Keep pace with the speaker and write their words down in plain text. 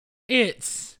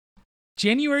It's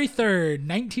January 3rd,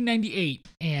 1998,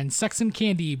 and Sex and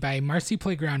Candy by Marcy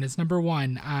Playground is number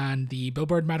 1 on the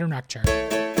Billboard Modern Rock chart.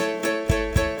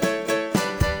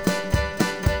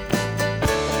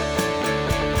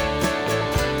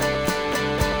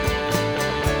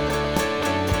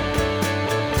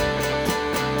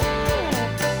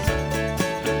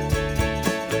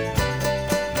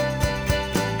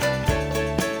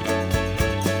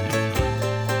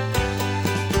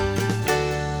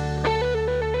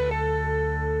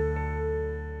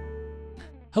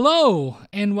 Hello,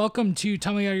 and welcome to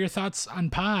Tell Me All Your Thoughts on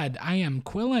Pod. I am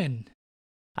Quillen.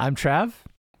 I'm Trav.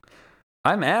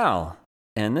 I'm Al,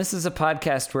 and this is a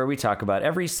podcast where we talk about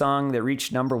every song that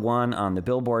reached number 1 on the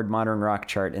Billboard Modern Rock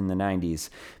chart in the 90s,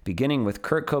 beginning with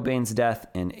Kurt Cobain's death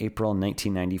in April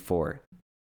 1994.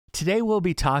 Today we'll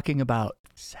be talking about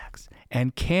Sex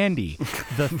and Candy,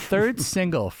 the third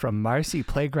single from Marcy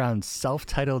Playground's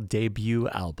self-titled debut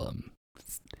album.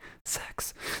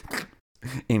 Sex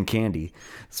in Candy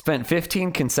spent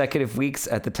 15 consecutive weeks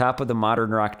at the top of the Modern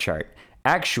Rock chart,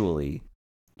 actually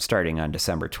starting on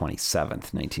December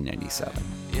 27th, 1997.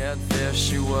 Yet there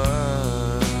she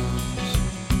was,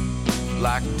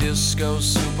 like disco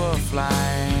superfly.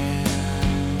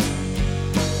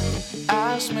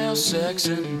 I smell sex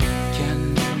and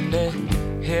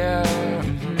candy here.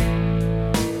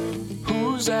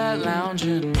 Who's that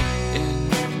lounging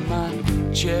in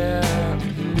my chair?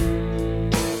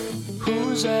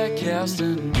 Who's that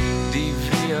casting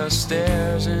devious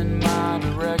stares in my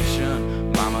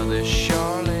direction? Mama, this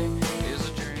surely is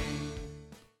a dream.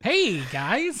 Hey,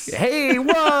 guys. Hey,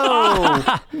 whoa!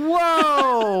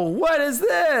 Whoa! What is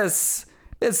this?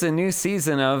 It's a new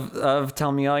season of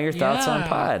Tell Me All Your Thoughts on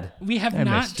Pod. We have I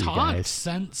not missed you talked guys.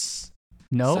 since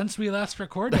we last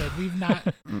recorded. We've not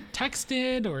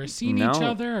texted or seen each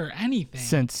other or anything.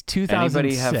 Since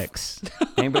 2006.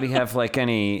 Anybody have like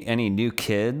any new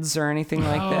kids or anything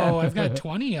like that? Oh, I've got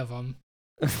 20 of them.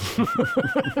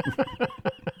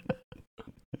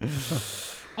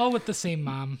 All with the same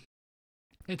mom.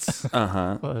 It's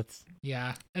Well, it's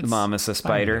yeah. The It's mom is a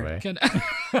spider. anyway. good.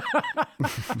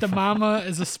 The mama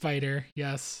is a spider.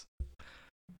 Yes.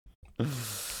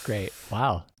 Great.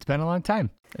 Wow. It's been a long time.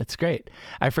 It's great.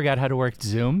 I forgot how to work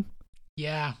Zoom.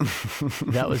 Yeah.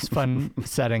 That was fun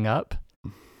setting up.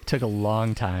 Took a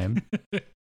long time.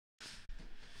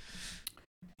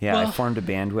 Yeah, Well- I formed a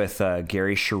band with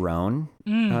Gary Sharon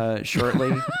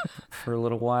shortly for a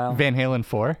little while. Van Halen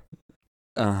 4.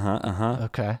 Uh-huh.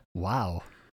 Okay. Wow.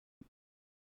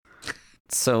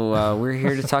 So we're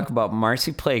here to talk about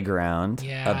Marcy Playground,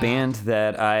 Yeah. a band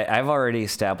that I've already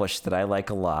established that I like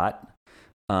a lot.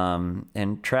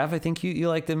 And Trav, I think you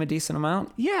like them a decent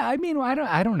amount. Yeah, I mean,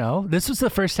 I don't know. This was the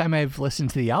first time I've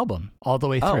listened to the album all the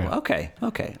way through. Oh, okay,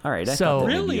 all right. I So- thought that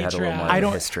maybe Really, you had a little Trav? more I of a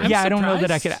don't- history. yeah, I don't know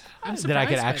that I could- I'm that I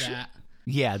could surprised by actually- that.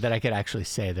 Yeah, that I could actually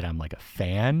say that I'm like a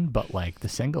fan, but like the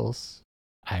singles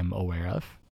I'm aware of.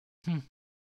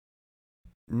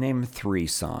 Name 3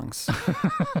 songs.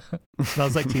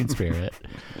 Smells Like Teen Spirit.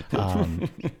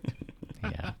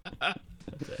 Yeah.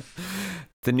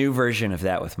 The new version of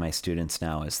that with my students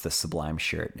now is the Sublime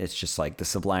shirt. It's just like the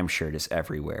Sublime shirt is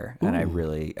everywhere, and I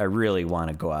really want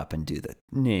to go up and do the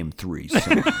name 3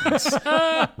 songs,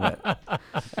 but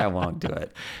I won't do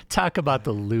it. Talk about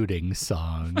the looting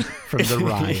song from the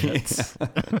riots.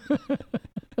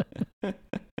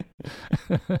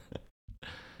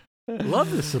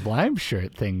 Love the Sublime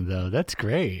shirt thing though. That's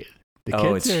great. The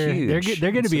kids It's huge.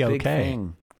 They're going to It's be a big okay.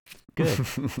 thing. Good.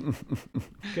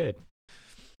 Good.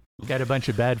 Got a bunch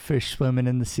of bad fish swimming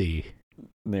in the sea.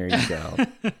 There you go.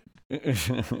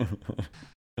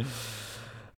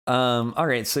 All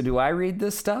right. So do I read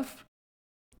this stuff?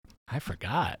 I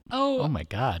forgot. Oh, Oh my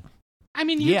God. I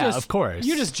mean, Of course.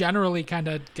 You just generally kind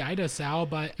of guide us, Al,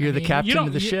 but You're I the mean, captain you don't-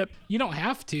 of the ship. You don't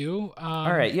have to.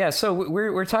 All right. Yeah. So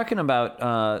we're talking about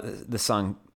the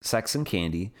song Sex and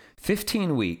Candy,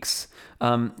 15 weeks.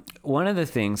 One of the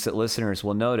things that listeners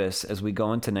will notice as we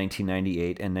go into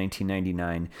 1998 and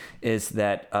 1999 is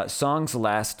that songs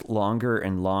last longer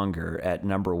and longer at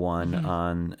number 1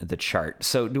 on the chart.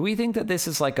 So do we think that this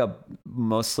is like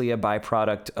mostly a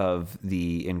byproduct of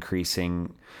the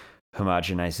increasing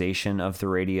homogenization of the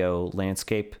radio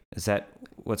landscape? Is that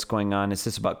what's going on? Is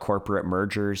this about corporate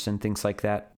mergers and things like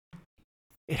that?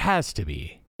 It has to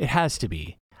be. It has to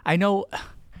be. I know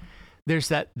there's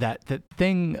that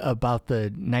thing about the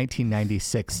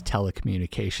 1996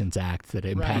 Telecommunications Act that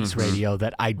impacts radio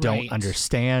that I don't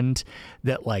understand,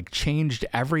 that like changed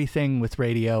everything with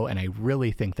radio, and I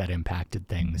really think that impacted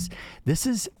things. This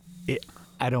is it.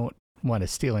 I don't want to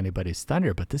steal anybody's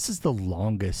thunder, but this is the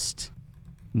longest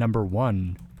number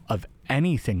 1 of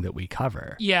anything that we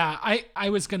cover. Yeah, I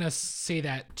was gonna say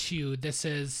that too. This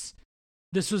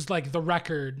was like the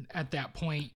record at that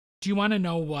point. Do you want to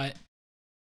know what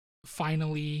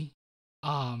finally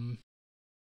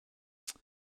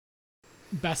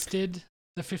bested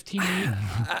the 15-week?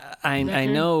 I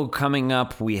know coming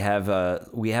up we have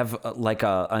like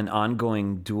an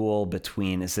ongoing duel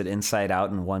between, is it Inside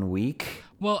Out in 1 week?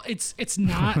 Well, it's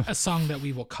not a song that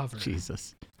we will cover.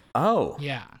 Jesus. Oh.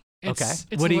 Yeah. Okay.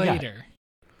 It's What do you got? later.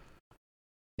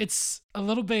 It's a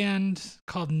little band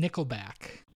called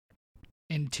Nickelback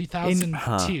in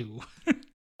 2002.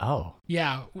 Oh.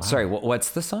 Yeah. Wow. Sorry, what's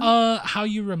the song? How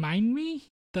You Remind Me?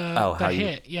 The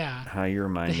hit. Yeah. How You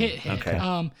Remind Me. The hit.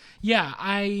 Okay. Yeah,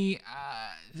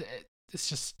 it's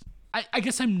just, I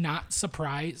guess I'm not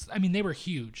surprised. I mean, they were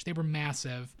huge. They were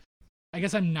massive. I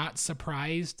guess I'm not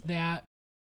surprised that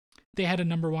they had a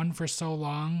number one for so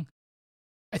long.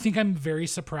 I think I'm very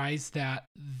surprised that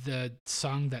the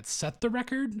song that set the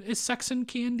record is Sex and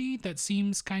Candy. That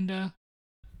seems kind of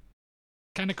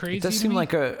crazy. It does seem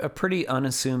like a pretty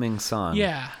unassuming song.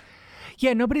 Yeah.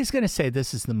 Yeah, nobody's going to say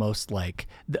this is the most like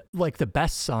the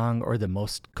best song or the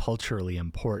most culturally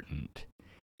important.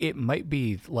 It might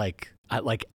be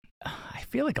I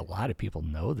feel like a lot of people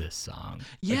know this song.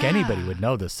 Yeah. Like anybody would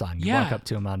know this song. You Yeah. walk up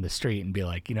to them on the street and be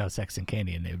like, Sex and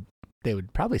Candy, and they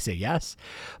would probably say yes.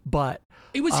 But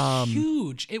it was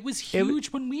huge. It was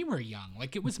huge when we were young.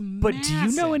 Like it was massive. But do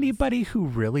you know anybody who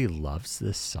really loves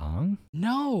this song?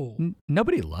 No.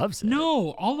 Nobody loves it.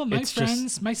 No, all of my It's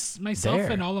friends, myself there.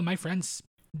 and all of my friends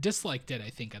disliked it, I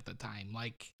think, at the time.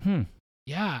 Like,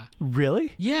 yeah.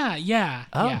 Really? Yeah.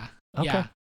 Oh, Yeah. okay.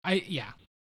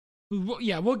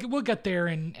 We'll get there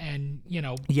and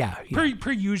Yeah.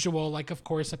 per usual, like, of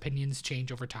course, opinions change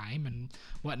over time and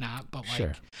whatnot, but like,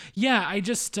 Sure. yeah, I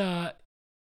just,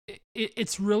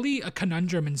 it's really a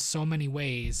conundrum in so many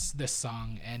ways, this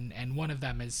song, and one of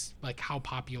them is like how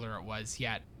popular it was,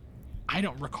 yet I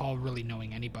don't recall really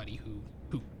knowing anybody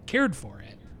who cared for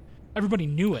it. Everybody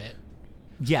knew it.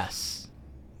 Yes.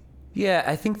 Yeah,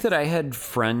 I think that I had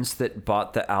friends that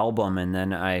bought the album and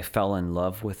then I fell in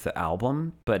love with the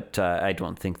album, but I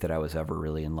don't think that I was ever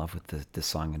really in love with the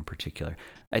song in particular.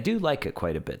 I do like it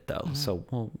quite a bit though, so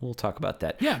we'll talk about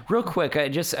that. Yeah. Real quick, I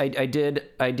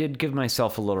did give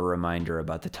myself a little reminder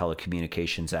about the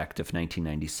Telecommunications Act of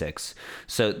 1996.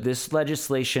 So this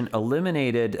legislation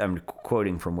eliminated, I'm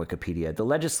quoting from Wikipedia, the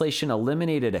legislation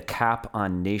eliminated a cap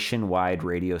on nationwide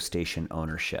radio station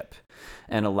ownership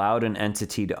and allowed an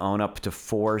entity to own up to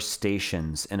 4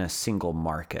 stations in a single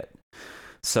market.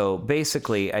 So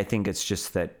basically, I think it's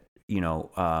just that,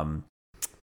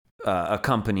 a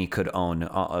company could own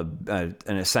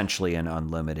essentially an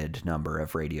unlimited number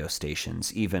of radio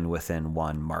stations, even within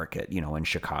one market. In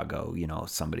Chicago,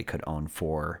 somebody could own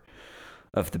 4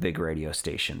 of the big radio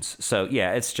stations. So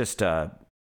yeah, it's just a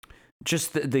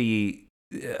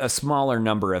smaller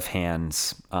number of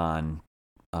hands on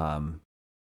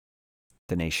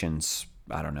the nation's,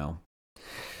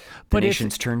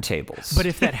 nation's turntables. But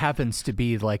if that happens to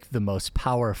be like the most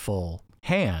powerful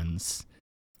hands,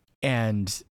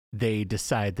 and they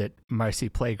decide that Marcy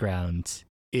Playground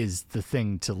is the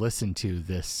thing to listen to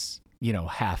this,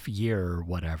 half year or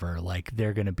whatever, like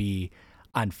they're going to be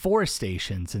on 4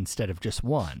 stations instead of just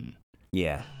 1.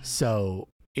 Yeah. So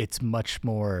it's much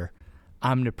more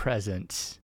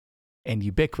omnipresent and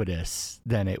ubiquitous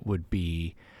than it would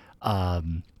be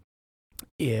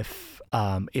if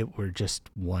it were just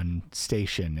one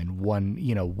station and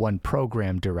one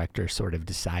program director sort of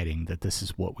deciding that this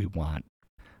is what we want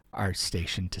our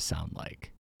station to sound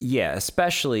like. Yeah,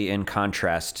 especially in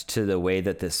contrast to the way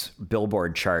that this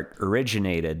Billboard chart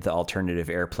originated, the alternative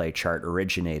airplay chart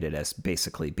originated as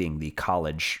basically being the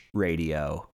college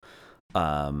radio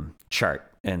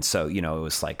chart. And so, it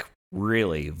was like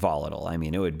really volatile. I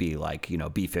mean, it would be like,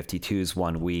 B-52s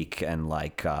 1 week and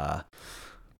like, I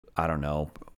don't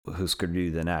know who's going to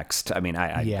do the next. I mean,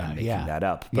 I'm making that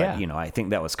up, but I think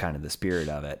that was kind of the spirit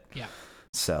of it. Yeah.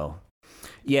 So,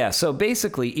 yeah. So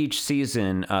basically each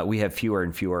season, we have fewer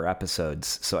and fewer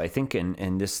episodes. So I think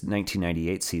in this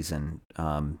 1998 season,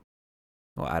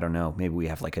 I don't know, maybe we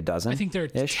have like a dozen. I think there are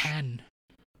 10.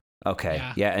 Okay.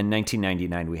 Yeah. In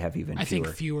 1999, we have even fewer. I think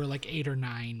fewer, like 8 or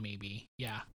 9, maybe.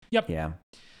 Yeah. Yep. Yeah.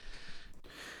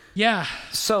 Yeah.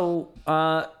 So,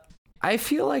 I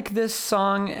feel like this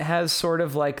song has sort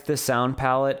of like the sound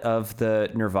palette of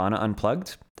the Nirvana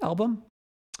Unplugged album.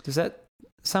 Does that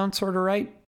sound sort of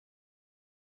right?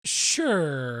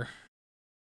 Sure.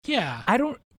 Yeah.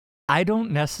 I don't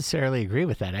necessarily agree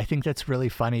with that. I think that's really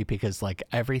funny because like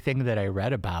everything that I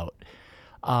read about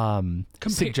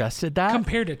suggested that.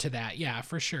 Compared it to that, yeah,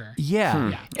 for sure. Yeah.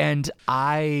 Yeah. And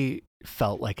I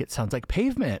felt like it sounds like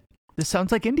Pavement. This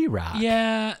sounds like indie rock.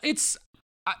 Yeah,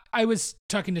 I was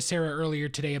talking to Sarah earlier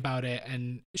today about it,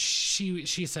 and she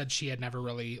said she had never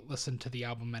really listened to the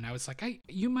album, and I was like,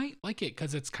 you might like it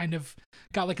because it's kind of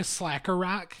got like a slacker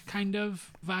rock kind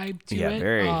of vibe to it. Yeah,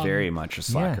 very, very much a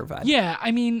slacker vibe. Yeah,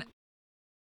 I mean,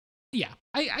 yeah,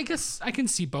 I guess I can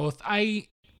see both. I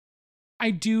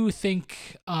do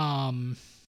think the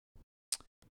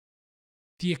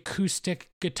acoustic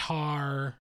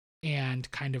guitar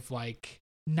and kind of like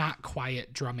not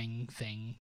quiet drumming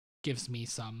thing gives me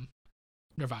some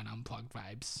Nirvana Unplugged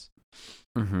vibes.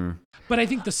 Mm-hmm. But I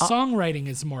think the songwriting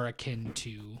is more akin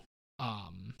to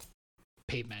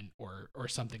Pavement or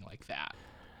something like that.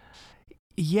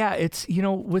 Yeah, it's,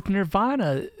 with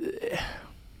Nirvana,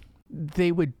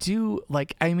 they would do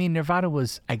Nirvana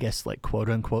was, I guess, like quote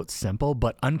unquote simple,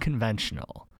 but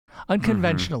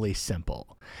unconventionally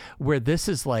simple, where this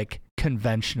is like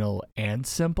conventional and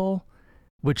simple,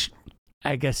 which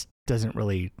I guess doesn't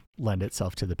really lend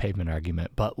itself to the Pavement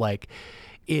argument, but like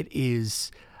it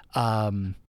is,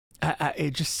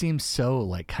 it just seems so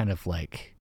like kind of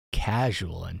like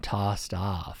casual and tossed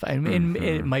off. I mean,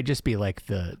 it might just be like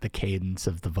the cadence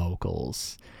of the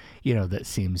vocals, that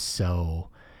seems so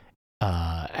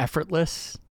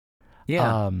effortless.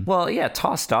 Yeah.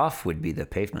 Tossed off would be the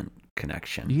Pavement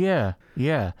connection. Yeah.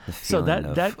 So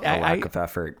that lack of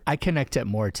effort. I connect it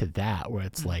more to that, where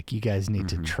it's like you guys need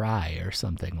to try or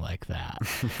something like that.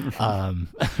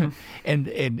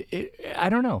 And I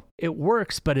don't know, it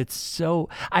works, but it's so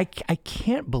I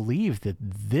can't believe that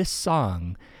this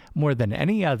song more than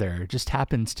any other just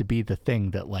happens to be the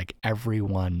thing that like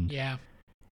everyone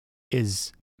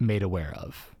is made aware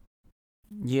of.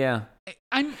 Yeah.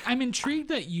 I'm intrigued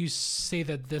that you say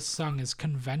that this song is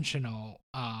conventional.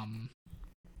 I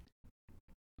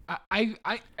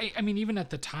mean, even at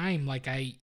the time, like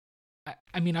I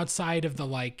mean, outside of the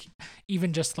like,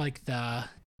 even just like the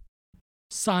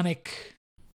sonic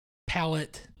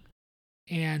palette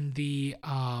and the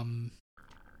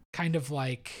kind of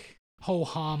like ho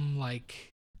hum,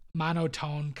 like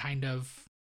monotone kind of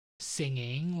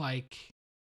singing, like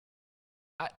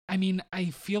I mean, I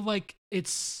feel like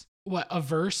it's a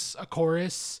verse, a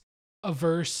chorus, a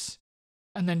verse,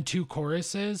 and then two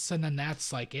choruses, and then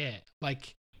that's like it.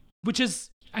 Like, which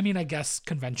is, I mean, I guess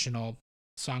conventional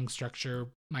song structure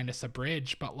minus a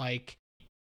bridge, but like,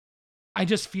 I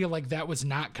just feel like that was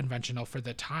not conventional for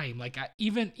the time. Like,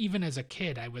 even as a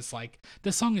kid, I was like,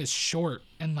 this song is short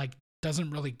and like doesn't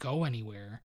really go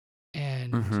anywhere.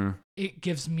 And it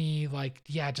gives me like,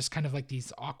 just kind of like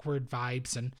these awkward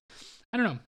vibes, and I don't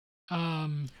know.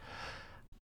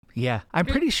 Yeah, I'm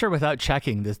pretty sure without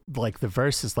checking this, like the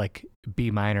verse is like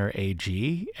B minor A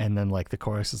G, and then like the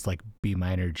chorus is like B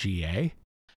minor G A.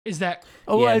 Is that?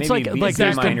 Oh, yeah, it's like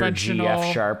there's conventional G,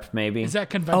 F sharp maybe. Is that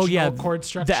conventional chord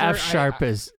structure? The F sharp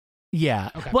is Okay.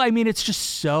 Well, I mean, it's just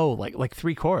so like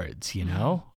three chords,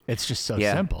 It's just so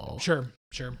simple. Sure.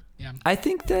 Yeah. I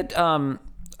think that John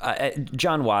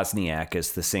Wozniak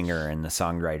is the singer and the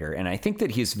songwriter, and I think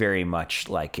that he's very much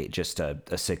like just a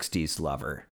 60s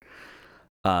lover.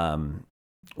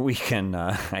 We can,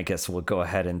 I guess we'll go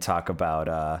ahead and talk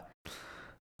about,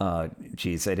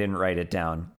 geez, I didn't write it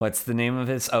down. What's the name of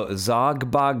his? Oh,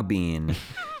 Zog Bogbean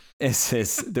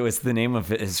was the name of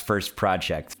his first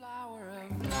project. Flower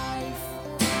of life,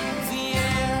 the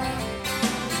air,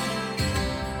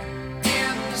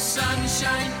 and the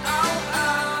sunshine.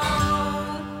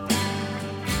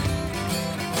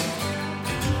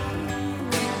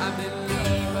 I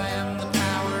believe I am the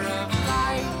power of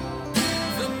light,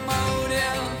 the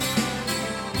motive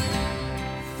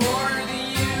for the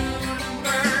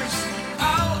universe.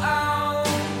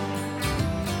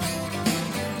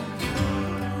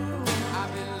 I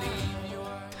believe you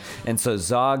are. And so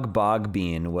Zog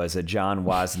Bogbean was a John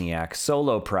Wozniak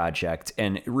solo project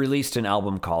and released an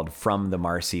album called From the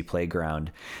Marcy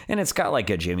Playground. And it's got like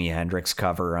a Jimi Hendrix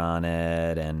cover on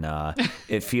it, and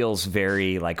it feels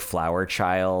very like Flower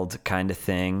Child kind of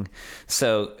thing.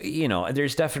 So,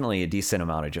 there's definitely a decent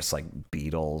amount of just like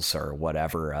Beatles or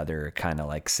whatever other kind of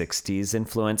like 60s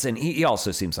influence. And he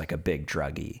also seems like a big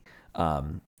druggie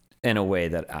in a way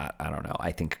that, I don't know,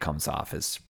 I think comes off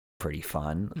as pretty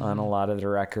fun on a lot of the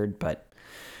record, but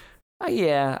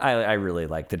I really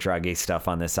like the druggy stuff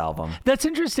on this album. That's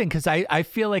interesting because I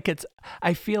feel like it's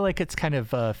kind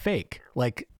of fake,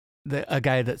 like a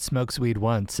guy that smokes weed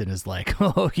once and is like,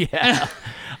 oh yeah.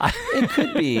 It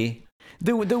could be.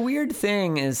 The weird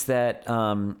thing is that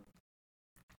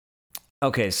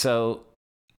okay, so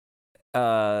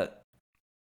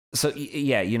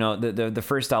yeah, the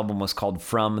first album was called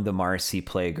From the Marcy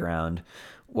Playground.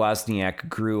 Wozniak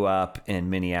grew up in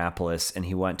Minneapolis, and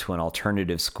he went to an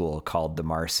alternative school called the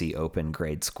Marcy Open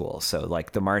Grade School. So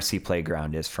like the Marcy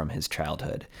Playground is from his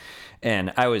childhood.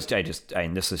 And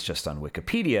this is just on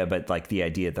Wikipedia, but like the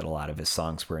idea that a lot of his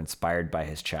songs were inspired by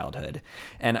his childhood.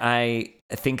 And I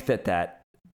think that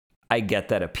I get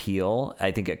that appeal.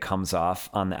 I think it comes off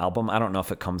on the album. I don't know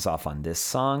if it comes off on this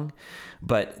song,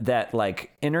 but that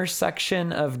like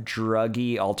intersection of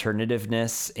druggy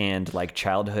alternativeness and like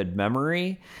childhood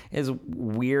memory is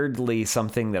weirdly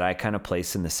something that I kind of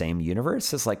place in the same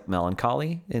universe as like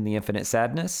Melancholy in the Infinite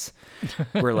Sadness,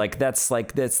 where like that's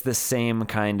the same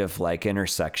kind of like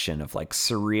intersection of like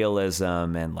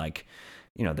surrealism and like,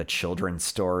 the children's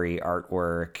story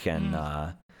artwork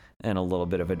and a little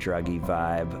bit of a druggy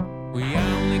vibe. We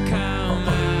only come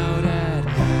out at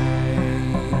night.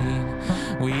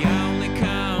 We only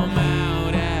come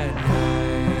out at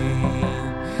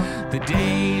night. The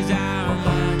days are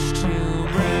much too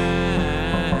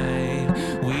bright.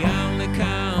 We only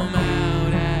come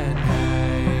out at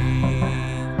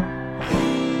night.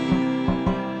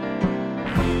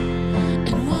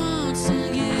 And once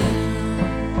again,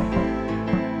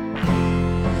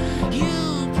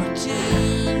 you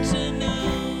pretend to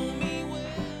know me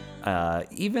well.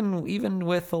 Even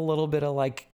with a little bit of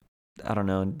like, I don't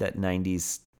know, that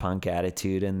 90s punk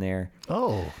attitude in there.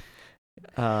 Oh.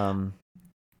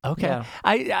 Okay. Yeah.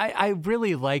 I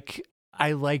really like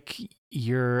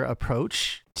your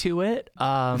approach to it.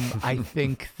 I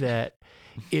think that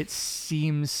it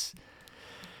seems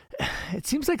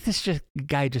like this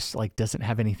guy just like doesn't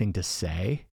have anything to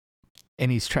say,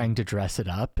 and he's trying to dress it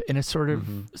up in a sort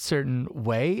of certain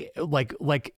way, like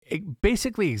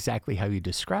basically exactly how you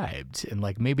described. And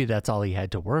like, maybe that's all he had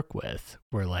to work with,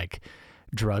 were like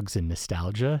drugs and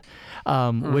nostalgia,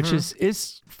 which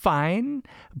is fine,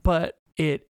 but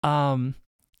it, I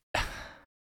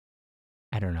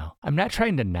don't know. I'm not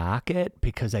trying to knock it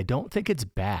because I don't think it's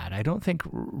bad. I don't think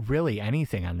really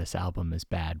anything on this album is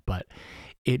bad, but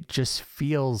it just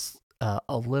feels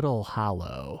a little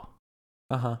hollow.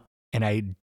 Uh-huh. And I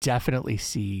definitely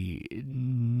see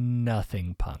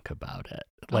nothing punk about it.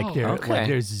 Like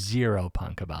there's zero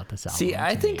punk about this album. See,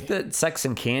 I think me. that Sex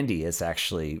and Candy is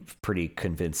actually pretty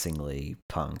convincingly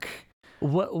punk.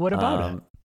 What about it?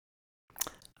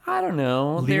 I don't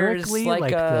know. Lyrically, there's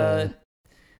like the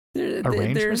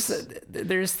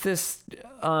there's this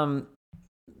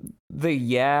the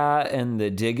yeah and the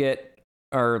dig it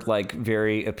are like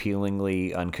very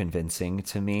appealingly unconvincing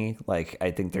to me. Like,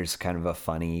 I think there's kind of a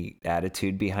funny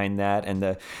attitude behind that. And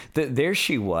the there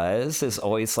she was is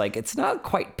always like, it's not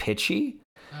quite pitchy,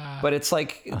 but it's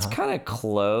like, it's kind of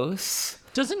close.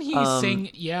 Doesn't he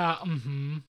sing, yeah,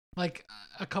 like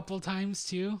a couple times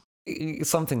too?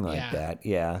 Something like that,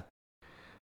 yeah.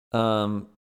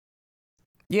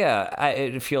 Yeah,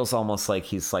 it feels almost like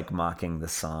he's like mocking the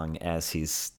song as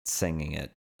he's singing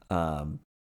it.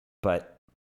 But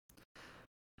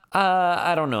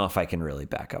I don't know if I can really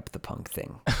back up the punk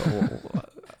thing.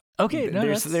 Okay, no,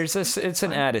 there's this. It's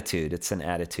an attitude. It's an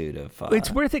attitude of.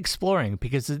 It's worth exploring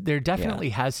because there definitely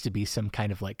has to be some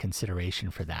kind of like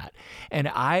consideration for that. And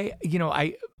my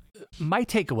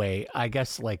takeaway, I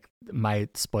guess, like my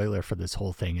spoiler for this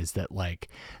whole thing is that like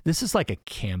this is like a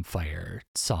campfire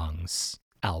songs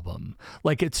album.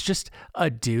 Like, it's just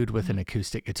a dude with an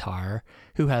acoustic guitar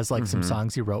who has like some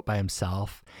songs he wrote by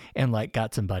himself and like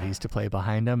got some buddies to play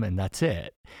behind him, and that's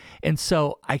it. And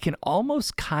so I can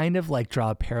almost kind of like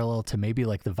draw a parallel to maybe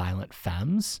like the Violent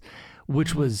Femmes,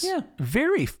 which was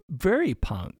very, very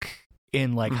punk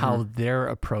in like how their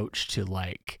approach to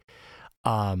like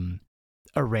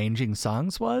arranging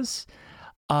songs was.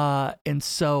 And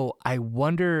so I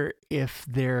wonder if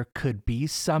there could be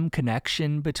some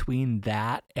connection between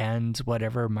that and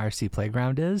whatever Marcy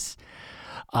Playground is.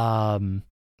 I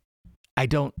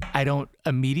don't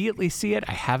immediately see it.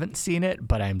 I haven't seen it,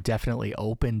 but I'm definitely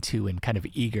open to and kind of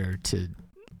eager to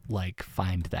like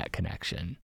find that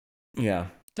connection. Yeah.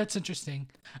 That's interesting.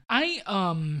 I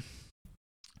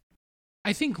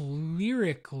think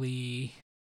lyrically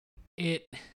it,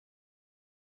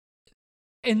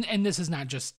 and this is not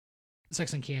just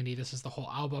Sex and Candy, this is the whole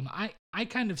album. I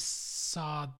kind of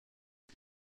saw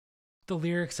the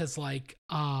lyrics as like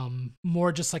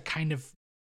more just like kind of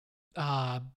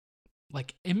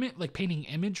like painting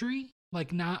imagery,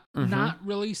 like not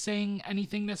really saying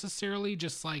anything necessarily,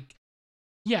 just like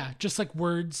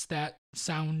words that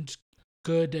sound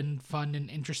good and fun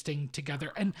and interesting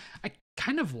together. And I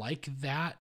kind of like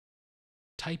that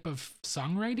type of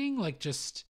songwriting, like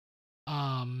just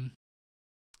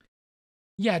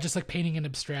just like painting an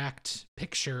abstract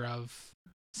picture of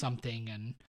something.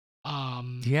 And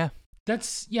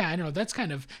that's, I know, that's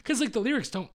kind of, because like the lyrics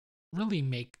don't really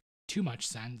make too much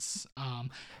sense.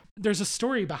 There's a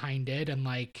story behind it, and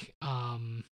like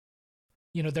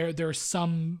there are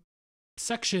some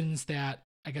sections that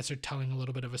I guess are telling a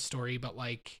little bit of a story, but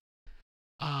like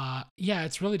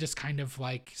it's really just kind of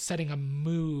like setting a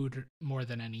mood more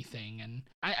than anything, and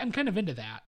I'm kind of into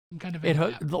that.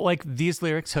 Like these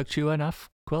lyrics hooked you enough,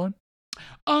 Quillen?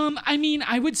 I mean,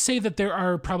 I would say that there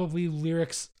are probably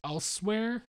lyrics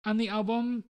elsewhere on the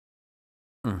album.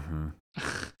 Mm-hmm.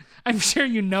 I'm sure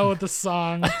you know the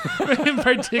song in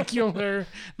particular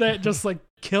that just like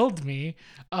killed me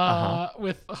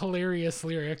with hilarious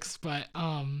lyrics, but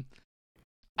I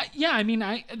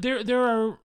mean, there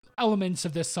are elements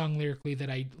of this song lyrically that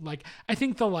I like. I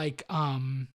think the like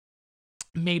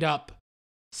made up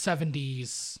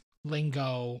 70s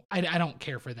lingo, I don't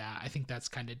care for that. I think that's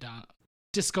kind of dumb.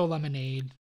 Disco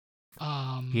Lemonade,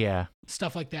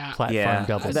 stuff like that. Platform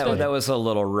double. That was a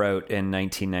little rote in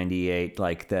 1998,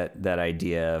 like that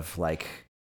idea of like,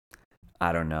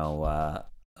 I don't know,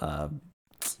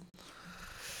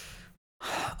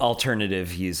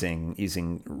 alternative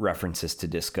using references to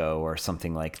disco or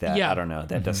something like that. I don't know.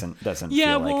 That doesn't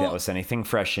feel like that was anything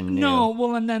fresh and new. No,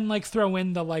 well, and then like throw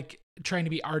in the like trying to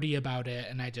be arty about it,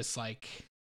 and I just like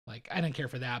I didn't care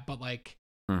for that. But like,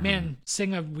 man,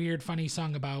 sing a weird, funny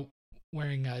song about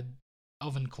wearing a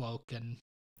elven cloak, and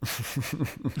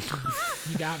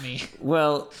you got me.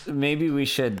 Well, maybe we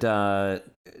should try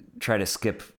to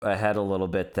skip ahead a little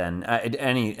bit then.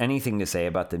 Anything to say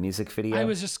about the music video? I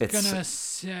was just gonna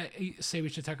say we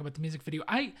should talk about the music video.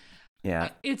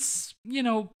 It's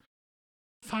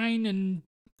fine and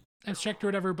abstract or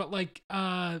whatever, but like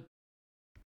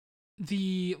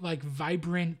the like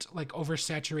vibrant, like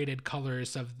oversaturated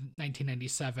colors of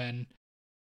 1997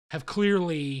 have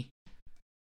clearly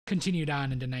continued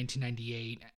on into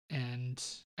 1998, and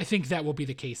I think that will be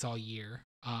the case all year.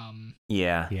 And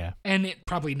it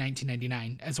probably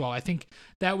 1999 as well. I think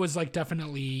that was like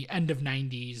definitely end of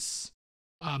 90s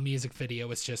music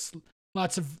video. It's just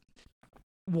lots of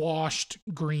washed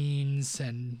greens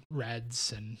and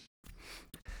reds, and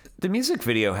the music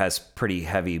video has pretty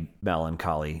heavy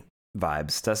melancholy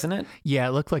vibes, doesn't it? Yeah,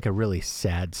 it looked like a really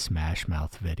sad Smash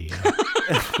Mouth video.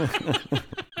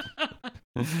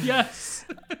 Yes.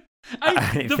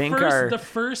 The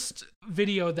first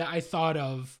video that I thought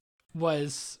of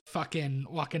was fucking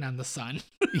Walking on the Sun.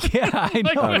 Yeah, I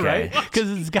know, right?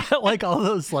 Because it's got like all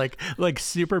those like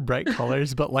super bright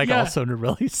colors, but like also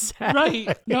really sad.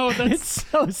 Right. No, that's it's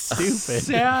so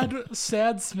stupid.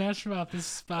 Sad Smash Mouth is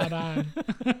spot on.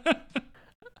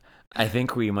 I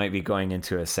think we might be going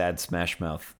into a sad Smash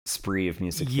Mouth spree of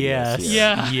music videos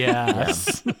here.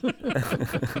 Yes.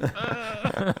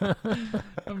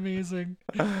 Amazing.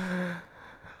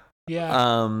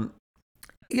 Yeah.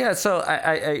 Yeah. So,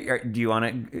 I do you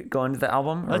want to go into the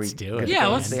album? Let's do it. Yeah.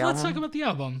 Let's talk about the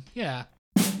album. Yeah.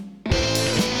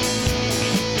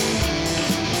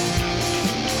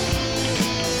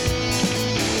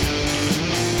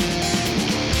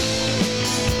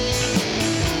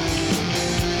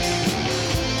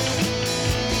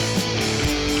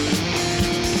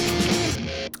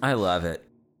 I love it.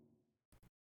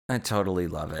 I totally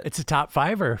love it. It's a top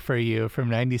fiver for you from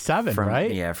 97,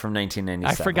 right? Yeah, from 1997.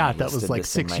 I forgot that was like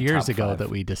 6 years ago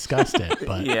that we discussed it.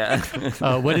 But yeah.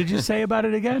 What did you say about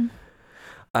it again?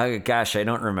 Gosh, I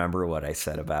don't remember what I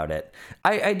said about it.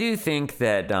 I do think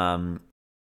that,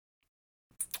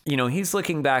 he's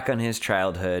looking back on his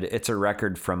childhood. It's a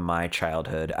record from my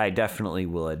childhood. I definitely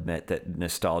will admit that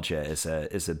nostalgia is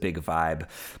a big vibe,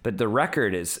 but the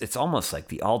record it's almost like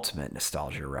the ultimate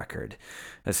nostalgia record.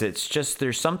 It's just,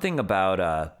 there's something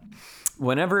about,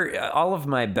 whenever all of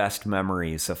my best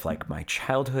memories of like my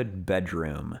childhood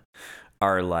bedroom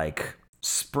are like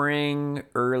spring,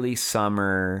 early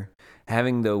summer,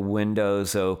 having the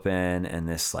windows open and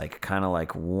this like kind of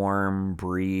like warm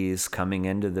breeze coming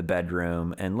into the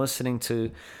bedroom and listening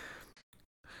to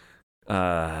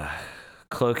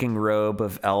Cloaking Robe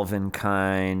of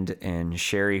Elvenkind and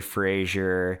Sherry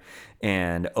Fraser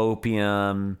and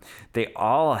Opium. They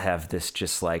all have this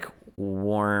just like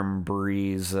warm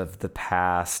breeze of the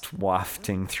past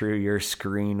wafting through your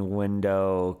screen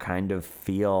window kind of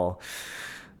feel.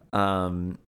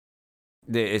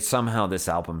 It's somehow this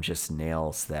album just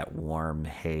nails that warm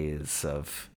haze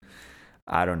of,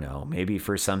 I don't know, maybe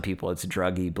for some people it's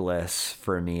druggy bliss.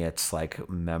 For me, it's like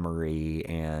memory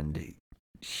and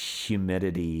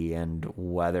humidity and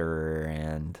weather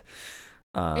and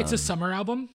it's a summer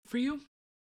album for you.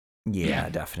 Yeah,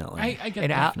 definitely. I get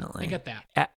that. Definitely. I get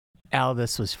that. Al,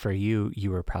 this was for you.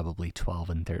 You were probably 12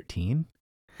 and 13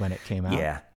 when it came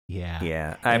out.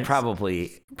 Yeah. I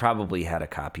probably had a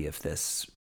copy of this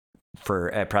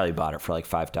I probably bought it for like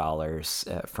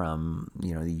 $5 from,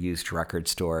 the used record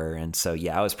store. And so,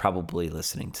 I was probably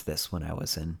listening to this when I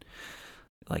was in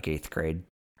like 8th grade.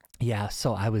 Yeah.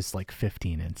 So I was like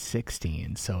 15 and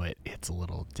 16. So it's a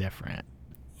little different.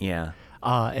 Yeah.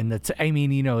 And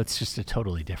it's just a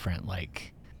totally different,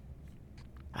 like,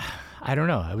 I don't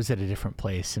know. I was at a different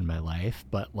place in my life,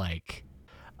 but like,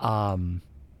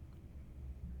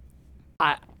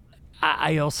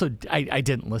 I also I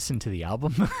didn't listen to the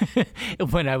album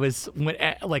when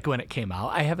it came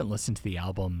out. I haven't listened to the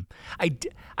album. I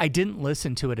didn't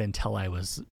listen to it until I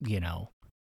was,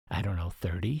 I don't know,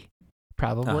 30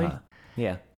 probably.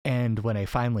 Yeah. And when I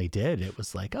finally did, it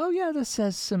was like, oh yeah, this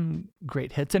has some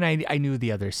great hits. And I knew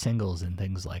the other singles and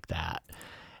things like that.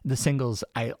 The singles,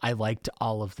 I liked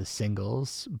all of the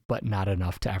singles, but not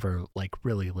enough to ever like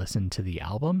really listen to the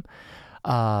album.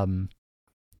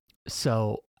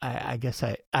 So I guess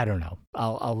I don't know.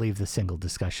 I'll leave the single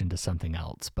discussion to something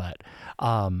else, but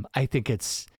I think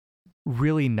it's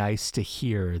really nice to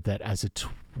hear that as a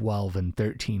 12 and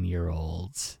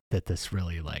 13-year-olds that this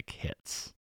really like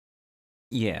hits.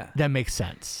 Yeah. That makes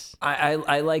sense. I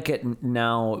like it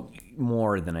now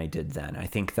more than I did then. I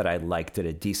think that I liked it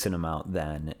a decent amount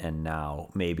then, and now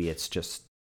maybe it's just,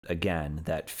 again,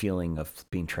 that feeling of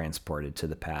being transported to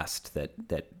the past that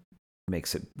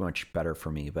makes it much better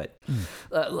for me. But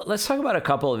let's talk about a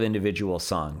couple of individual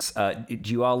songs. Do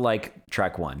you all like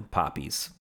track 1,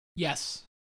 Poppies? Yes.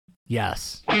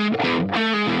 Yes.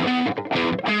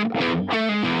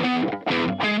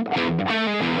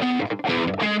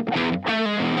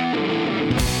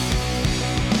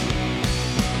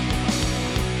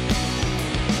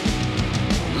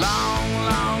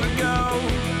 Long ago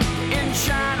in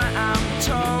China, I'm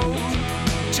told,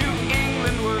 to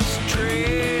England was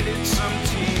traded some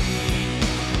tea,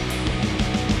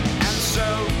 and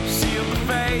so sealed the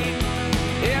fate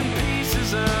in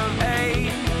pieces of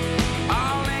eight,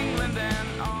 all England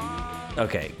and all.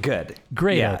 Okay, good.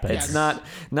 Great open. It's not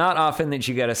often that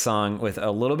you get a song with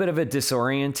a little bit of a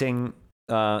disorienting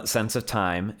sense of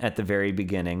time at the very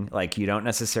beginning. Like, you don't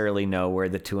necessarily know where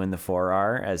the 2 and the 4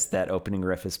 are as that opening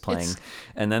riff is playing.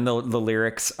 And then the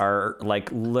lyrics are like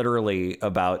literally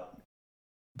about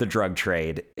the drug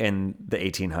trade in the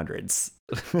 1800s.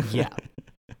 Yeah.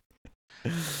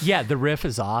 Yeah, the riff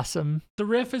is awesome.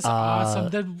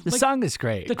 Awesome. The song is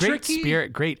great. The Great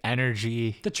spirit, great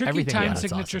energy. The tricky everything time about it's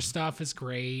signature awesome. stuff is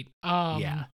great.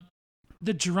 Yeah.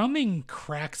 The drumming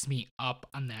cracks me up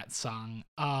on that song.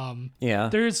 Yeah.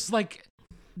 There's like,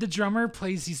 the drummer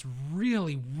plays these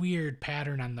really weird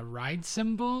pattern on the ride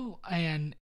cymbal,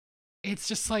 and it's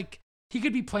just like, he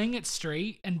could be playing it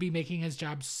straight and be making his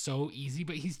job so easy,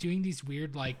 but he's doing these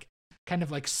weird, like, kind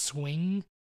of like swing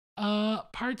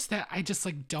parts that I just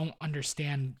like don't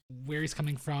understand where he's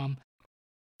coming from.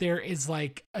 There is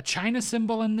like a China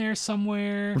symbol in there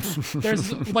somewhere.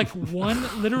 There's like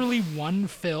literally one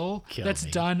fill that's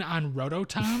done on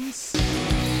rototoms.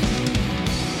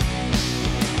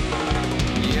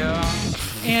 Yeah.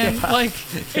 And like,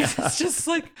 it's just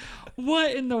like,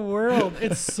 what in the world?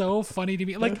 It's so funny to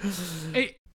me. Like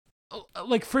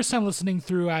first time listening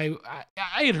through, I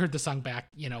had heard the song back,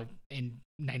 in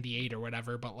 98 or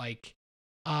whatever, but like,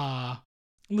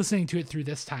 listening to it through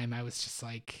this time, I was just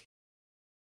like,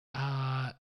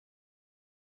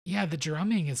 yeah, the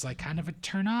drumming is like kind of a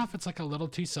turn off. It's like a little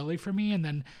too silly for me. And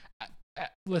then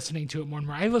listening to it more and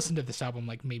more, I listened to this album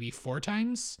like maybe 4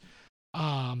 times.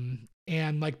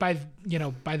 And like by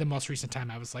the most recent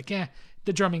time, I was like, yeah,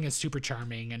 the drumming is super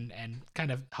charming and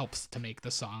kind of helps to make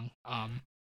the song.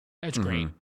 It's great.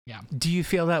 Yeah. Do you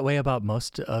feel that way about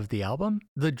most of the album?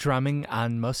 The drumming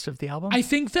on most of the album? I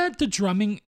think that the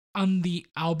drumming on the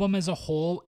album as a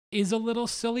whole is a little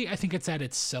silly. I think it's at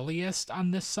its silliest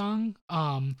on this song.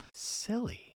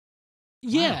 Silly.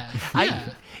 Yeah. Wow. Yeah.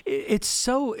 It's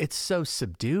so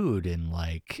subdued and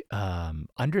like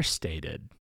understated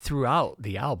throughout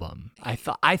the album. I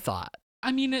thought.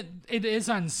 I mean, it is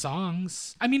on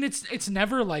songs. I mean, it's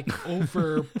never like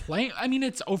overplaying. I mean,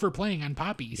 it's overplaying on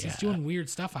Poppies. Yeah. He's doing weird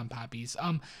stuff on Poppies.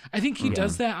 I think he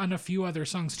does that on a few other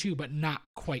songs too, but not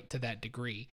quite to that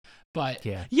degree. But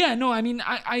yeah, no, I mean,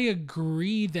 I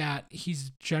agree that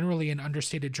he's generally an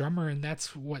understated drummer, and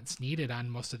that's what's needed on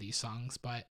most of these songs.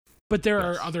 But there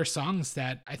are other songs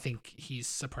that I think he's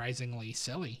surprisingly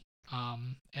silly,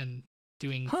 and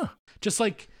doing just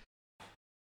like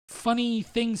funny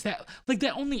things that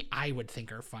only I would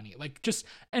think are funny. Like just,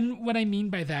 and what I mean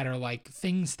by that are like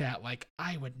things that like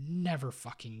I would never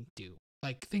fucking do.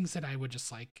 Like things that I would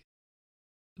just like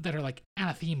that are like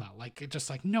anathema, like just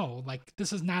like, no, like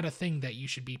this is not a thing that you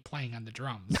should be playing on the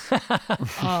drums.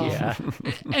 Yeah.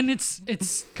 And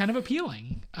it's kind of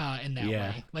appealing in that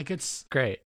way. Like it's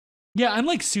great. Yeah, I'm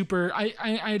like super,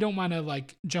 I don't want to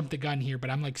like jump the gun here, but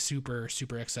I'm like super,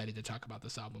 super excited to talk about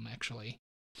this album actually.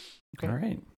 Okay. All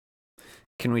right.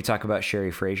 Can we talk about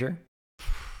Sherry Fraser?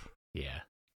 Yeah.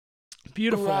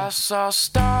 Beautiful. I saw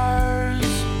stars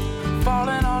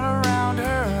falling all around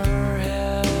her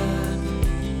head.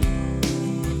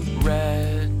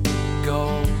 Red,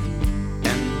 gold,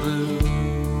 and blue.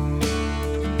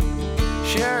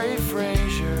 Sherry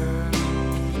Fraser,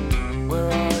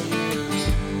 where are you?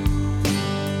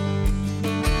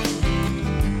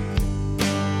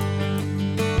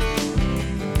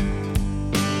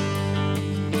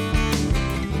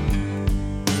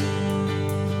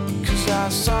 I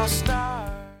saw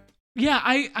stars. Yeah,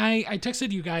 I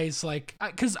texted you guys like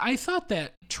because I thought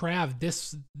that Trav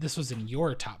this was in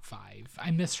your top 5. I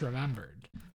misremembered.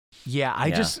 Yeah,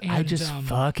 I just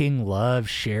fucking love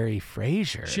Sherry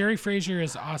Fraser. Sherry Fraser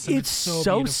is awesome. It's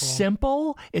so beautiful.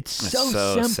 Simple. It's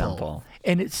so simple.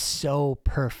 And it's so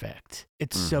perfect.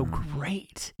 It's so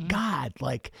great. God,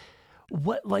 like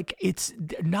what? Like it's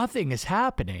nothing is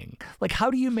happening. Like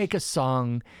how do you make a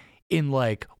song in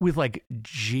like with like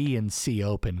G and C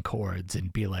open chords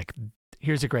and be like,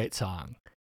 here's a great song?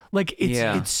 Like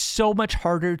it's so much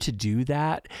harder to do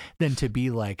that than to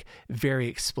be like very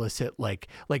explicit, like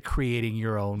creating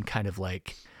your own kind of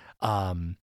like, I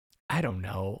don't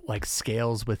know, like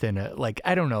scales within a, like,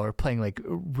 I don't know, or playing like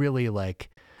really like,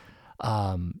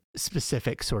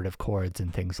 specific sort of chords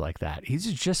and things like that.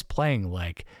 He's just playing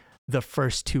like the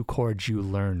first 2 chords you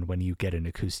learn when you get an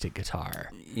acoustic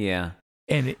guitar. Yeah.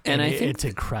 And I think it's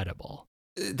incredible.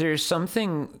 There's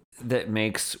something that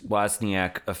makes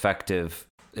Wozniak effective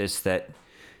is that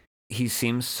he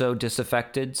seems so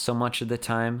disaffected so much of the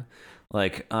time.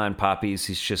 Like on Poppies,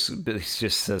 he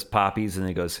just says Poppies and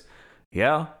he goes,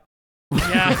 yeah.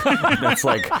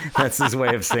 that's his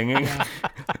way of singing.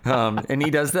 Yeah. And he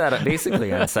does that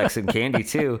basically on Sex and Candy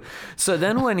too. So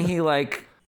then when he like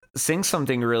sings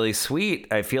something really sweet,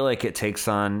 I feel like it takes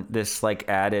on this like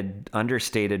added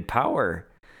understated power.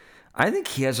 I think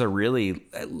he has a really,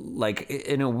 like,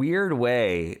 in a weird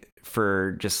way,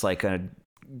 for just like a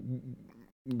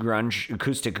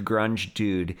acoustic grunge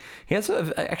dude, he has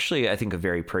actually I think a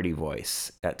very pretty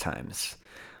voice at times.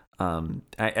 I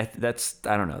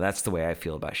don't know, that's the way I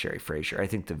feel about Sherry Fraser. I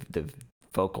think the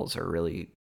vocals are really,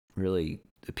 really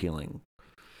appealing.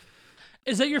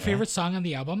 Is that your favorite song on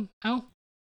the album, Al?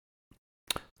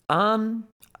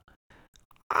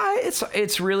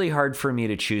 It's really hard for me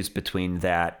to choose between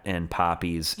that and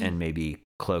Poppies and maybe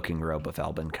Cloaking Robe of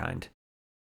Elvenkind.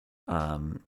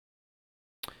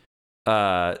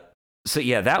 So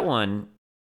yeah, that one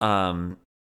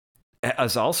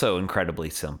is also incredibly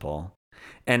simple.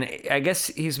 And I guess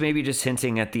he's maybe just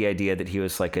hinting at the idea that he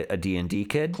was like a D&D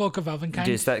kid. Cloak of Elvenkind.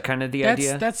 Is that kind of the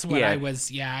idea? That's what I was.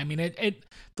 Yeah, I mean,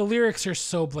 the lyrics are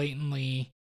so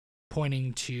blatantly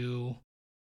pointing to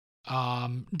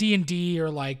D&D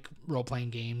or like role-playing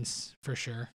games for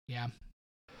sure. Yeah.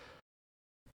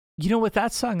 You know, with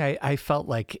that song, I felt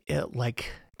like it,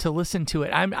 like to listen to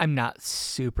it. I'm not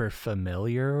super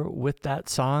familiar with that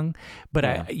song, but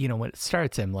I, you know, when it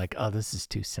starts, I'm like, oh, this is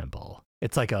too simple.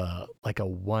 It's like a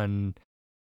 1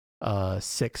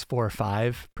 6 4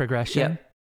 5 progression.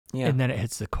 Yeah. And then it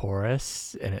hits the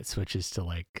chorus and it switches to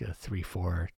like a 3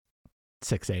 4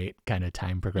 6 8 kind of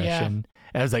time progression. Yeah.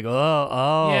 And I was like,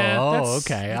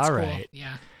 okay, all right. Cool.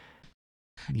 Yeah.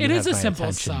 It is a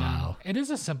simple song. Now. It is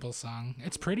a simple song.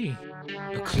 It's pretty.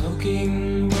 A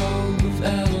cloaking robe of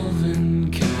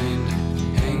Elvenkind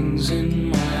hangs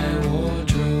in my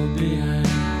wardrobe behind.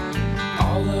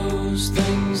 All those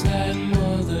things that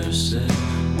mother said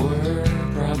were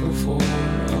proper for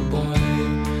a boy,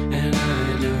 and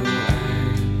I know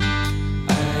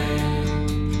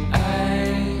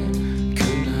I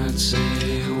could not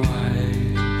say why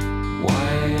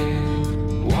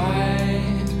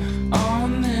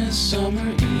on this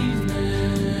summer evening.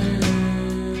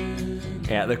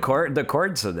 Yeah, the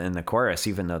chords in the chorus,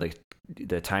 even though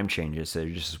the time changes, they're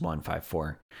just 1 5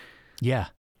 4. Yeah.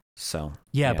 So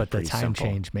yeah, but the time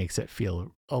change makes it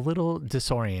feel a little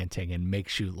disorienting and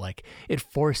makes you like, it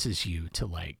forces you to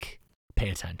like pay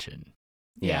attention.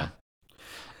 Yeah.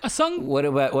 A song. What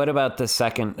about the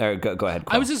second? Or go ahead,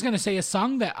 Cole. I was just gonna say a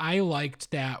song that I liked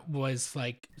that was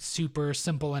like super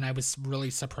simple, and I was really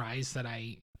surprised that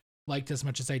I liked as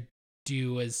much as I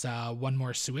do is One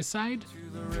More Suicide. To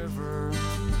the river.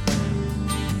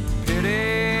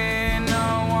 Pity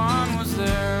no one was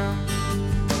there.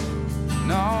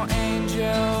 No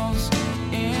angels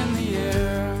in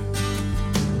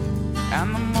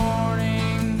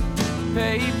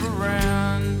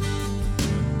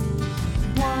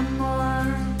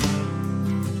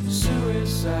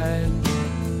riverside.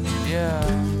 Yeah.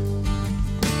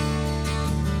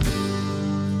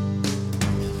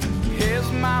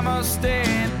 His mama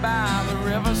stayed by the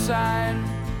riverside.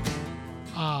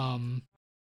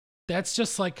 That's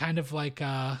just like kind of like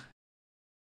not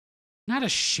a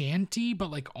shanty,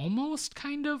 but like almost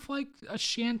kind of like a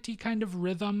shanty kind of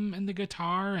rhythm in the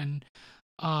guitar, and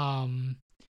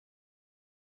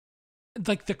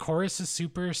like the chorus is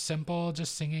super simple,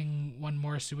 just singing one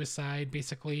more suicide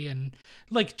basically, and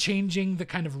like changing the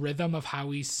kind of rhythm of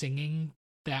how he's singing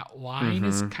that line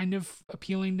is kind of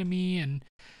appealing to me. And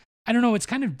I don't know, it's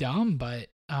kind of dumb, but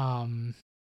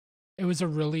it was a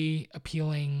really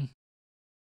appealing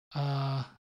song.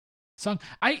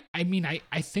 I mean I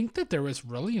think that there was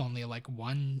really only like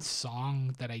one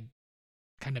song that I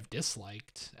kind of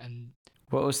disliked, and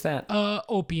What was that?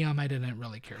 Opium I didn't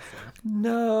really care for.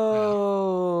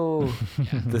 No.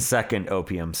 Yeah. The second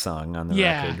Opium song on the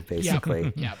record,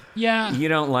 basically. Yeah. You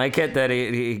don't like it that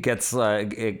it gets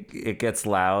it gets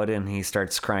loud and he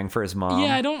starts crying for his mom?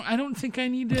 Yeah, I don't think I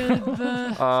needed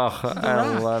the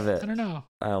I love it. I don't know.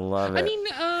 I love it. I mean,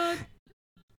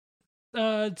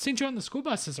 St. Joe and the School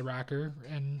Bus is a rocker,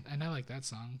 and I like that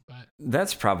song, but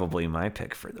that's probably my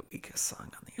pick for the weakest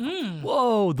song on the album.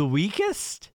 Whoa, the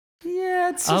weakest? Yeah,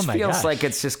 it just my feels gosh. like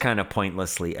it's just kind of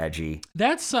pointlessly edgy.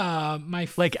 that's my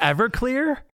Like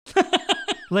Everclear?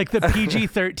 Like the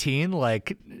PG-13,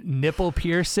 like nipple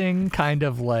piercing kind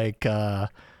of like edgy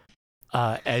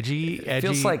It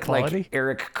feels like quality?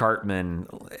 Eric Cartman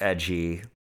edgy.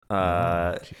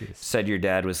 Jeez. Said your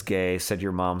dad was gay, said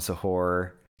your mom's a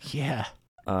whore. Yeah.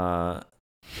 Uh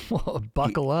Well,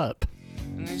 buckle up.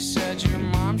 And they said your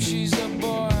mom, she's a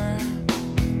boy.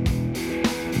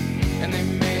 And they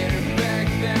made her beg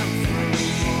them for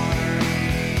more.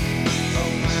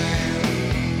 Oh man.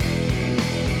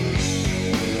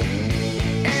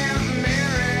 Aunt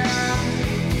Mary.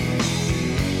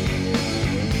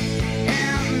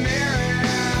 Aunt Mary.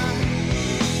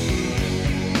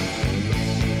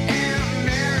 Aunt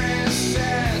Mary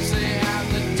says they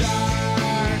have the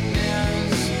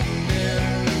darkness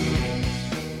there.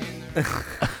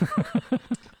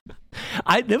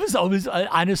 That was always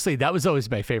honestly that was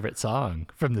always my favorite song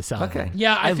from this album. Okay.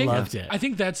 Yeah, I think, loved it. I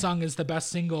think that song is the best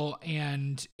single,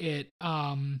 and it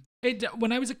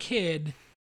when I was a kid,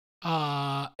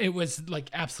 it was like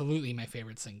absolutely my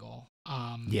favorite single.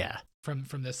 Yeah.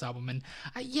 From this album, and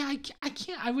I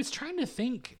can't. I was trying to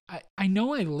think. I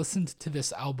know I listened to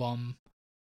this album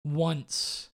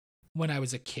once when I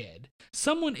was a kid.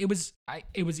 It was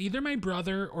either my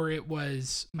brother or it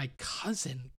was my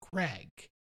cousin Greg.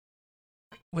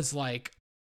 Was like,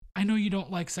 I know you don't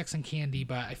like Sex and Candy,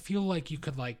 but I feel like you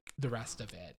could like the rest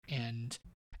of it, and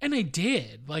I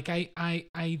did. Like I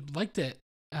liked it,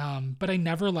 but I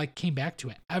never like came back to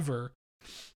it ever,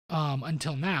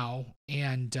 until now.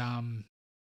 And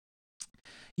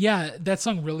yeah, that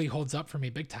song really holds up for me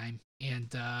big time, and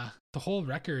the whole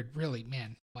record really,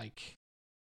 man, like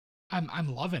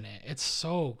I'm loving it. It's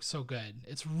so good.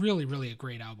 It's really a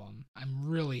great album. I'm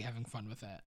really having fun with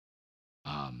it.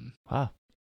 Wow.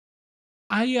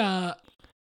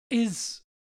 Is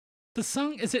the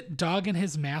song, is it Dog and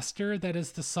His Master? That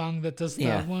is the song that does the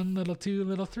 1, little 2,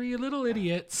 little 3, little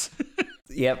idiots.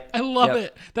 Yep. I love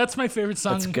it. That's my favorite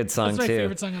song. That's a good song, That's my too.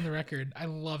 favorite song on the record. I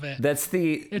love it. That's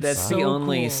the so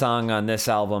only cool. song on this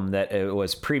album that it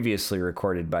was previously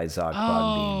recorded by Zog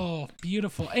Bogbean. Oh,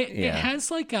 beautiful. It has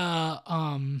like a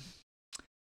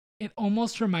it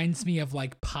almost reminds me of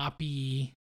like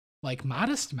poppy, like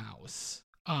Modest Mouse.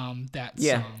 That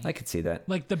Yeah, song. I could see that.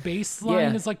 Like the bass line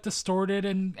Yeah. is like distorted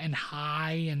and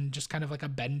high and just kind of like a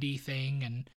bendy thing,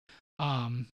 and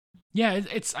yeah,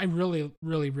 it's I really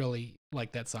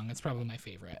like that song. It's probably my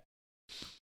favorite.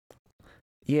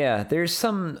 Yeah, there's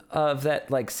some of that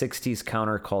like 60s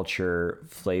counterculture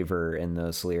flavor in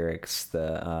those lyrics.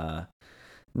 The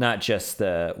not just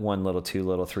the 1, little 2,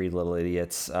 little 3, little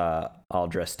idiots all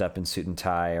dressed up in suit and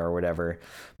tie or whatever,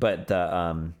 but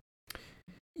the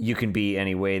you can be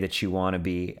any way that you want to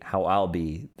be, how I'll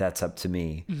be, that's up to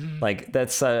me. Mm-hmm. Like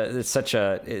it's such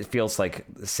a, it feels like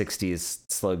 60s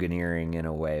sloganeering in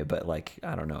a way, but like,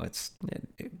 I don't know, it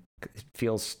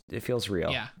feels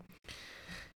real. Yeah.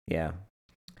 Yeah.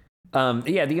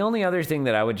 Yeah, the only other thing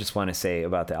that I would just want to say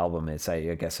about the album is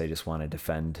I guess I just want to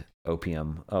defend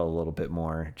Opium a little bit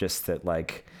more. Just that,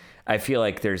 like, I feel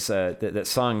like there's that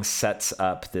song sets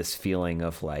up this feeling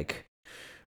of like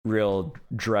real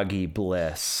druggy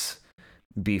bliss,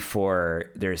 before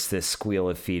there's this squeal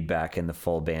of feedback and the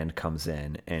full band comes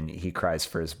in and he cries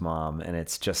for his mom. And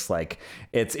it's just like,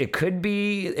 it could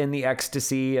be in the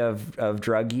ecstasy of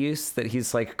drug use that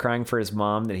he's like crying for his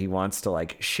mom, that he wants to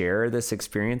like share this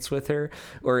experience with her.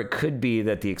 Or it could be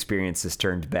that the experience has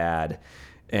turned bad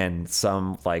and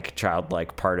some like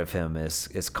childlike part of him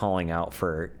is calling out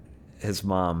for his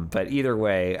mom. But either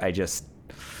way,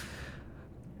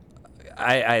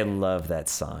 I love that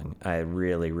song. I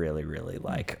really, really, really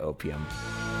like Opium.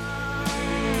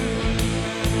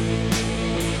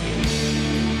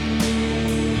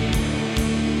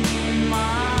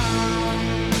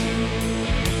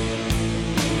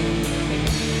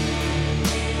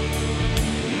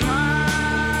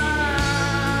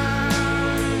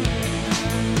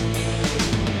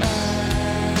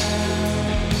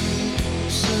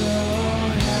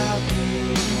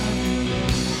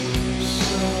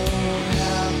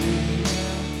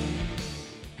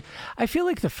 I feel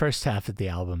like the first half of the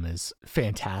album is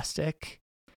fantastic.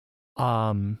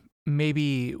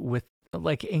 Maybe with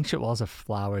like Ancient Walls of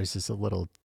Flowers is a little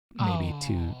maybe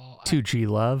too G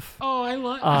Love. Oh, I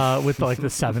love with like the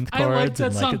seventh I like chords that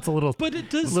and like song, it's a little but it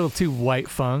does a little too white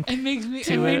funk. It makes me.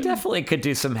 We definitely could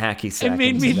do some hacky sack. It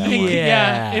made me into that think. one.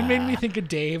 Yeah, it made me think of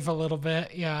Dave a little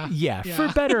bit. Yeah. Yeah, for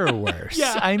better or worse.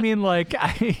 Yeah. I mean, like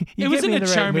It was in a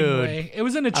charming way. It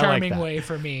was in a charming that. way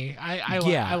for me.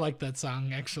 I like that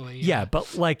song actually. Yeah,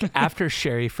 but like after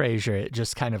Sherry Fraser, it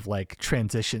just kind of like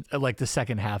transitioned. Like the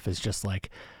second half is just like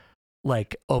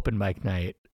open mic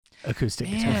night, acoustic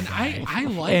guitar. Man, I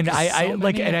like. And I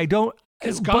like, and I don't.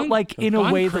 But like in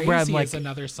a way that where I'm like, is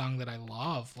another song that I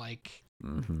love. Like,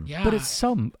 yeah. But it's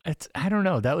I don't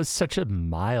know. That was such a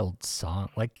mild song.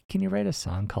 Like, can you write a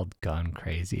song called "Gone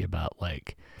Crazy" about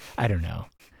like, I don't know,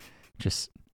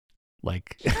 just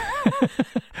like,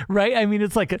 right? I mean,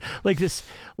 it's like this,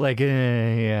 like,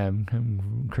 yeah,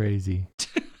 I'm crazy.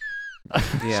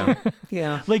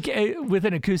 Yeah. Like with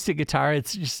an acoustic guitar,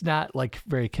 it's just not like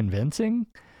very convincing.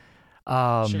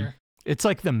 Sure. It's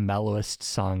like the mellowest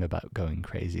song about going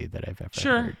crazy that I've ever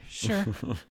heard. Sure.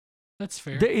 That's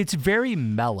fair. It's very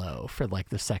mellow for like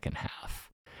the second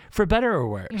half, for better or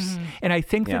worse. Mm-hmm. And I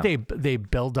think that they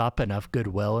build up enough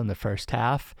goodwill in the first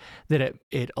half that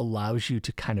it allows you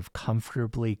to kind of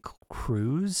comfortably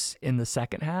cruise in the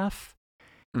second half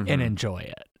and enjoy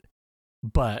it.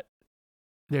 But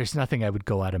there's nothing I would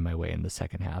go out of my way in the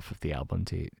second half of the album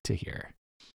to hear.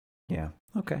 Yeah.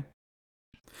 Okay.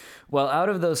 Well, out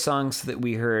of those songs that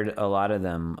we heard, a lot of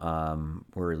them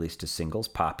were released as singles.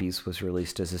 Poppies was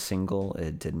released as a single.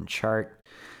 It didn't chart.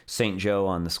 St. Joe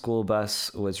on the School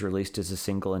Bus was released as a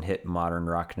single and hit modern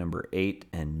rock number 8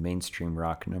 and mainstream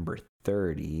rock number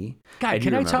 30. God, I do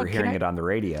remember hearing it on the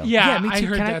radio. Yeah, me too. I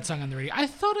heard that song on the radio. I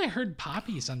thought I heard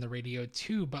Poppies on the radio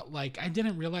too, but like I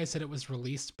didn't realize that it was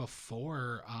released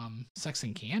before Sex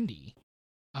and Candy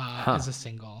as a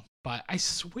single. But I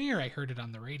swear I heard it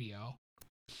on the radio.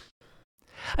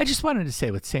 I just wanted to say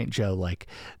with St. Joe, like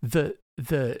the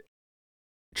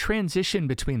transition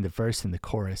between the verse and the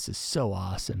chorus is so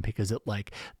awesome because it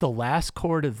like the last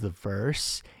chord of the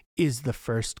verse is the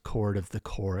first chord of the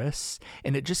chorus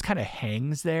and it just kind of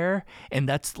hangs there. And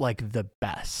that's like the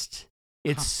best.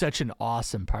 It's such an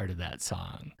awesome part of that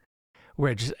song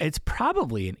where it's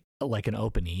probably an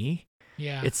open E.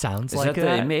 Yeah. It sounds Is like that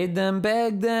they made them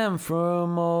beg them for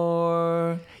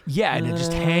more. Yeah, and it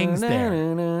just hangs there.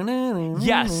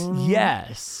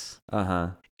 Yes. Uh-huh.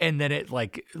 And then it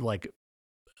like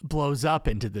blows up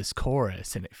into this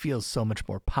chorus and it feels so much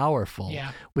more powerful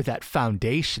with that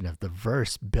foundation of the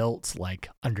verse built like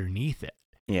underneath it.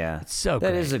 Yeah. It's so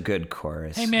That great. is a good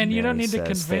chorus. Hey man, you don't He need to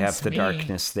says convince they have the me.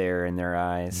 darkness there in their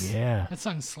eyes. Yeah. That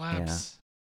song slaps.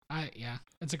 Yeah.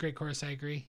 It's a great chorus, I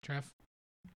agree, Trev.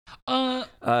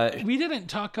 We didn't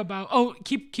talk about. Oh,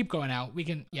 keep going out. We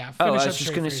can. Yeah. I was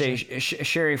just going to say,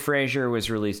 Sherry Fraser was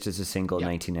released as a single in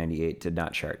 1998. Did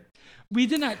not chart. We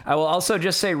did not. I will also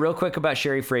just say real quick about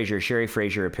Sherry Fraser. Sherry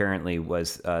Fraser apparently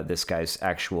was this guy's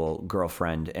actual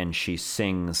girlfriend, and she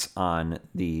sings on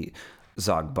the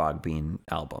Zog Bogbean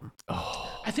album.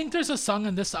 Oh. I think there's a song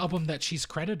on this album that she's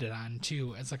credited on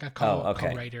too as like a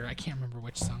co-writer. I can't remember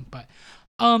which song, but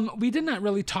we did not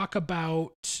really talk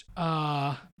about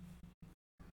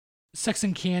Sex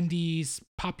and Candy's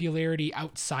popularity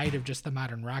outside of just the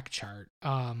modern rock chart.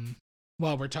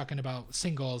 Well, we're talking about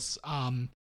singles.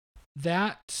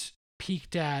 That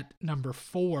peaked at number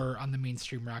 4 on the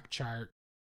mainstream rock chart,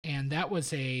 and that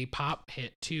was a pop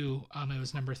hit too. It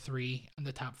was number 3 on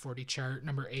the top 40 chart,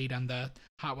 number 8 on the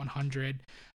Hot 100.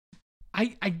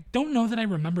 I don't know that I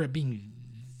remember it being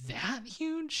that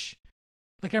huge.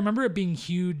 Like I remember it being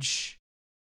huge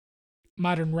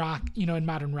modern rock, in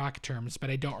modern rock terms, but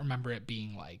I don't remember it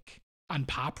being like on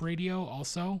pop radio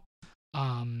also.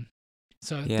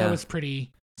 So that was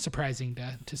pretty surprising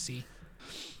to see.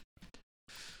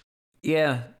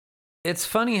 Yeah. It's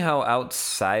funny how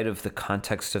outside of the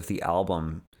context of the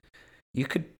album, you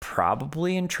could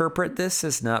probably interpret this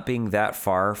as not being that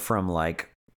far from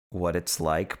like What It's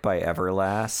Like by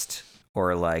Everlast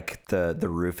or like the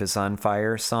Roof is on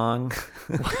Fire song.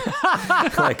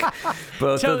 Like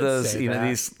both of those,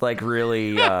 these like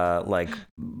really like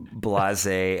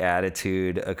blasé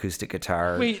attitude acoustic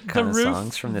guitar kind of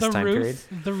songs from this time period.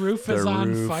 The roof is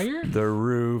on fire? The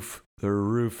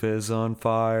roof is on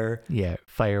fire. Yeah,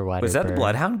 Fire, Water, Was that Burn. the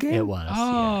Bloodhound Game? It was.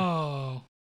 Oh.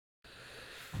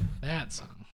 That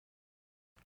song.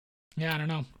 Yeah, I don't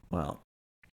know. Well.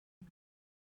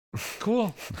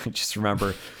 Cool. I just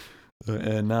remember,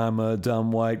 and I'm a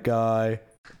dumb white guy.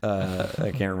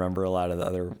 I can't remember a lot of the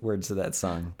other words of that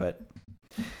song, but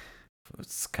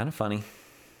it's kind of funny.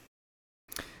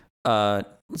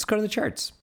 Let's go to the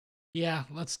charts. Yeah,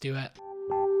 let's do it.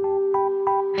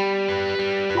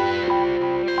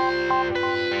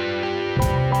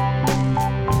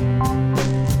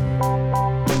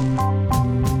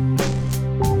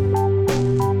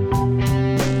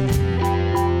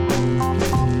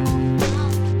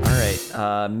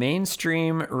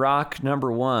 Mainstream rock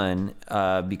number one.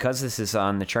 Because this is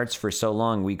on the charts for so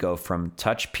long, we go from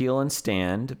Touch, Peel, and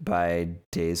Stand by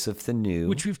Days of the New,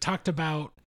 which we've talked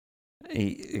about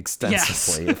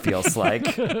extensively. Yes. It feels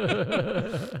like.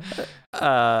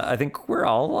 I think we're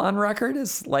all on record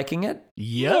as liking it.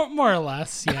 Yeah, more or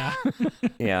less. Yeah.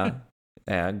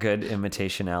 Yeah. Good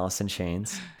imitation, Alice in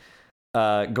Chains.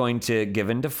 Going to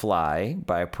Given to Fly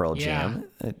by Pearl Jam.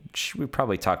 We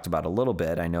probably talked about a little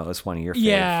bit. I know it was one of your favorite.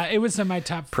 Yeah, it was in my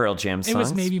top Pearl Jam songs. It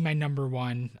was maybe my number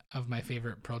one of my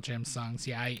favorite Pearl Jam songs.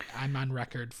 Yeah, I'm on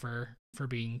record for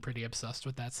being pretty obsessed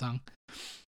with that song.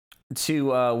 To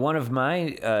one of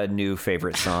my new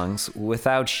favorite songs,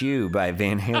 Without You by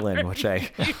Van Halen, which I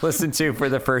listened to for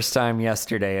the first time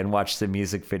yesterday and watched the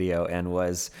music video and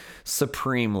was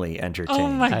supremely entertained. Oh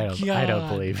my God. I don't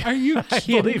believe. Are you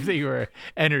kidding? I believe that you were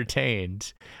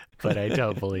entertained, but I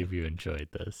don't believe you enjoyed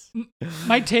this.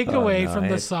 My takeaway from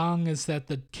the song is that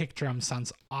the kick drum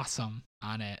sounds awesome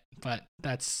on it, but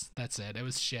that's it. It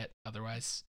was shit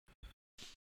otherwise.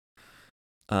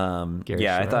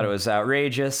 I thought it was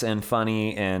outrageous and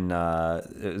funny, and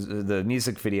the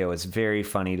music video was very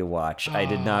funny to watch. I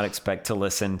did not expect to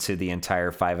listen to the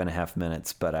entire 5.5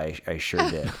 minutes, but I sure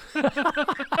did.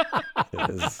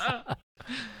 It's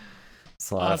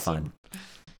a lot of fun.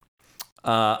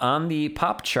 On the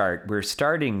pop chart, we're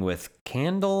starting with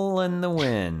Candle in the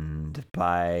Wind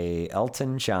by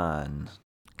Elton John.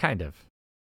 Kind of.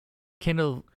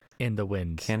 Candle in the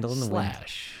Wind. Candle in the Wind.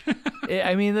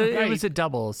 I mean, it was a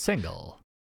double single.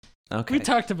 Okay. We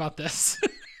talked about this.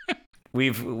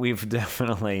 We've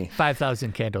definitely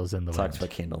 5,000 Candles in the Wind. Talked about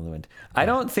Candle in the Wind. I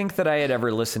don't think that I had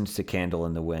ever listened to Candle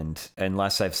in the Wind,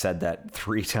 unless I've said that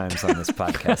 3 times on this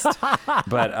podcast.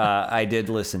 But I did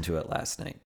listen to it last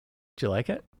night. Did you like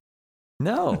it?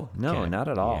 No, not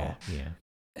at all. Yeah.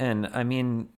 And I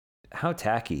mean, how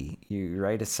tacky. You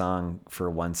write a song for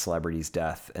one celebrity's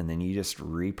death and then you just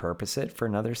repurpose it for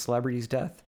another celebrity's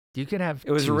death. You can have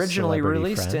it was originally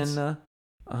released friends. in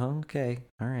okay,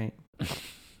 all right.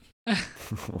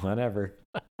 Whatever.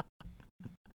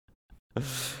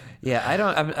 Yeah,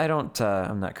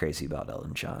 I'm not crazy about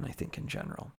Elton John, I think, in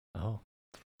general. Oh.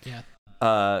 Yeah.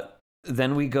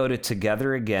 Then we go to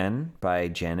Together Again by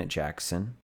Janet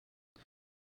Jackson.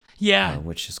 Yeah.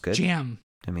 Which is good. Jam.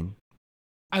 I mean,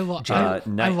 I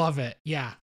love it.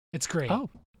 Yeah. It's great. Oh.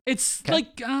 It's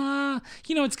like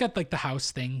it's got like the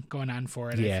house thing going on for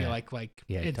it. Yeah. I feel like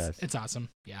it does. It's awesome.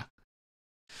 Yeah.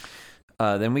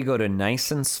 Then we go to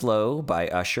Nice and Slow by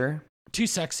Usher. Too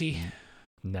sexy.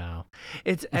 No.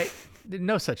 It's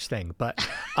no such thing, but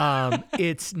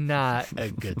it's not a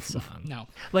good song. No.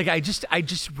 Like I just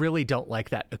really don't like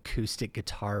that acoustic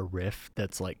guitar riff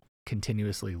that's like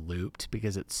continuously looped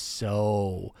because it's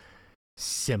so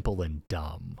simple and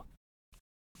dumb.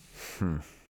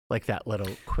 Like that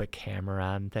little quick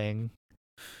hammer-on thing.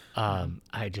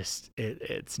 It's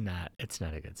not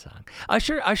a good song.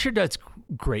 Usher does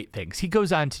great things. He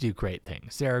goes on to do great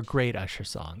things. There are great Usher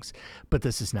songs, but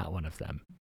this is not one of them.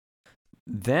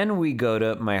 Then we go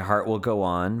to My Heart Will Go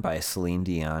On by Celine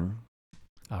Dion.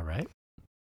 All right.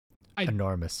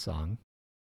 Enormous song.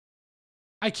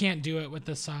 I can't do it with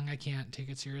this song. I can't take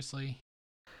it seriously.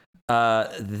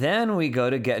 Then we go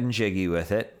to Getting Jiggy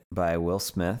With It by Will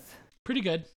Smith. Pretty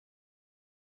good.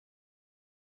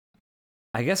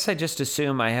 I guess I just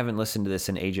assume, I haven't listened to this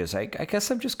in ages. I guess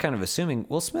I'm just kind of assuming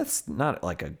Will Smith's not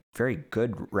like a very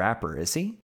good rapper, is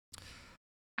he?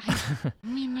 I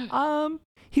mean,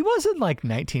 he was in like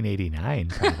 1989,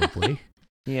 probably.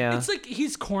 Yeah. it's like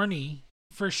he's corny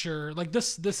for sure. Like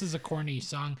this is a corny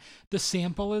song. The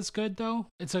sample is good though.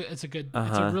 It's a good,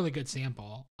 it's a really good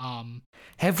sample.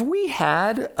 Have we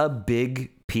had a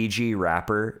big PG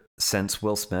rapper since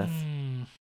Will Smith?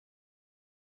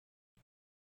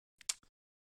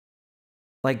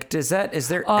 Like, is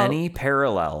there any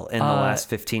parallel in the last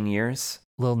 15 years?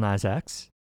 Lil Nas X?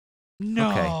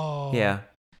 No. Okay. Yeah.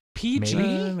 PG?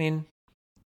 Maybe.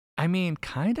 I mean,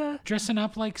 kind of. Dressing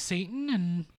up like Satan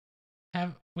and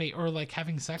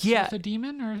having sex Yeah. with a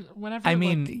demon or whatever? I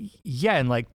mean, yeah, in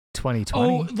like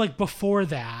 2020. Oh, like before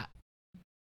that.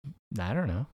 I don't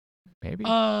know. Maybe.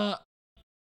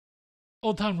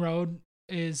 Old Town Road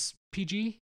is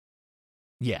PG?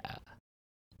 Yeah.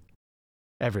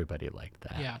 Everybody liked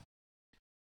that. Yeah.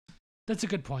 That's a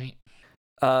good point.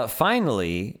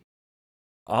 Finally,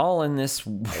 all in this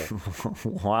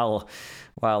while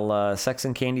Sex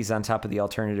and Candy's on top of the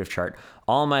alternative chart,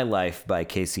 All My Life by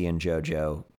Casey and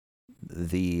JoJo,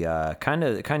 the kind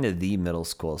of the middle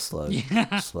school slow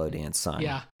dance song.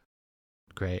 Yeah.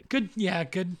 Great. Good. Yeah.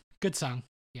 Good song.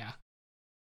 Yeah.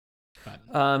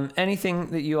 But. Anything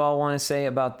that you all want to say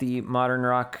about the modern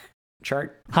rock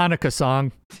chart? Hanukkah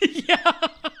song. Yeah.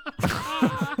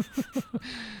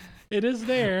 It is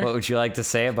there. What would you like to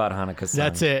say about Hanukkah song?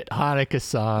 That's it. Hanukkah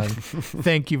song.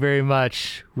 Thank you very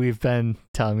much. We've been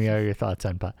telling me all your thoughts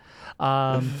on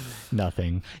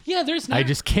nothing. Yeah, there's I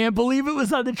just can't believe it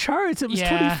was on the charts. It was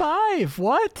 25.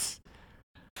 What?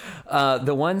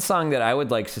 The one song that I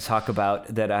would like to talk about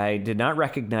that I did not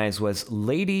recognize was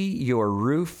Lady, Your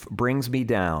Roof Brings Me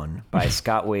Down by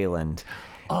Scott Weiland.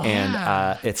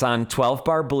 It's on 12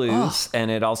 Bar Blues,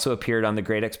 and it also appeared on the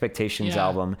Great Expectations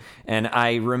album. And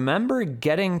I remember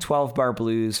getting 12 Bar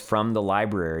Blues from the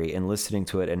library and listening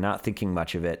to it and not thinking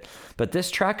much of it. But this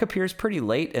track appears pretty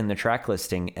late in the track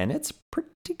listing, and it's pretty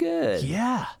good.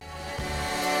 Yeah.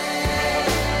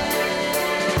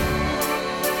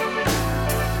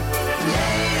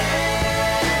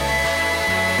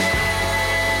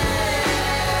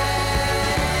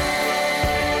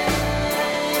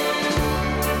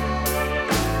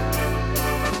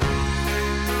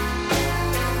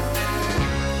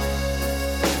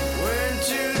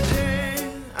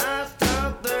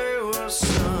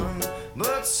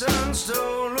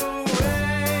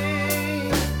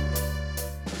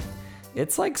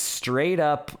 It's like straight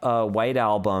up a White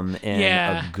Album in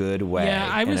a good way.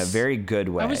 Yeah, in a very good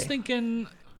way. I was thinking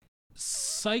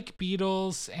Psych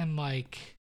Beatles and like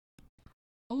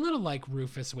a little like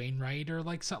Rufus Wainwright or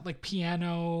like something like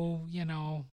piano,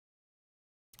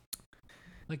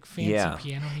 like fancy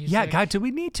piano music. Yeah, God, do we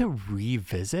need to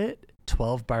revisit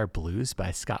 12 Bar Blues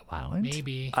by Scott Weiland?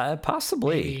 Maybe.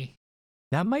 Possibly. Maybe.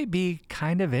 That might be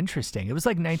kind of interesting. It was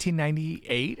like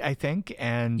 1998, I think,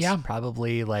 and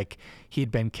probably like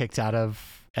he'd been kicked out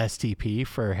of STP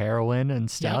for heroin and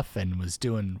stuff and was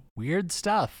doing weird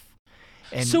stuff.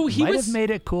 And so he might have made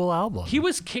a cool album. He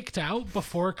was kicked out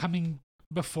before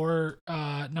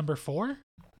number 4?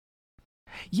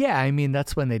 Yeah, I mean,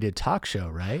 that's when they did Talk Show,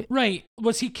 right? Right.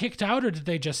 Was he kicked out or did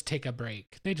they just take a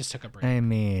break? They just took a break. I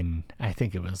mean, I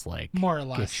think it was like... More or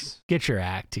less. Get your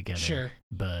act together, sure,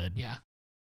 bud. Yeah.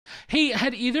 Hey,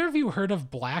 had either of you heard of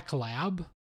Black Lab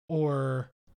or...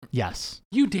 Yes.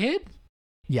 You did?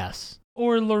 Yes.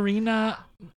 Or Lorena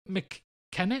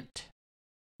McKennett?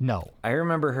 No. I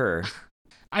remember her.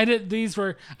 I did. These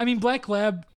were... I mean, Black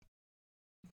Lab...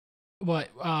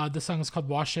 the song is called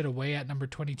Wash It Away at number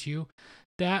 22.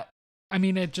 That... I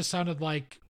mean, it just sounded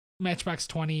like Matchbox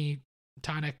 20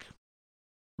 tonic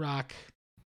rock.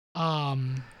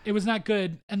 It was not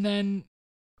good. And then...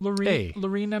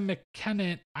 Lorena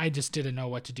McKennett, I just didn't know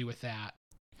what to do with that.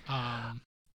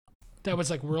 That was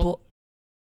like world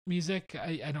music.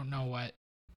 I don't know what.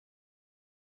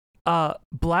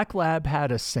 Black Lab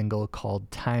had a single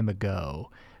called Time Ago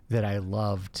that I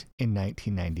loved in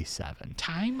 1997.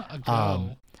 Time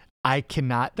Ago? I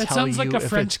cannot tell you. That sounds like a if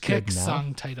French it's Kick good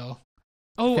song title.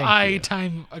 Oh,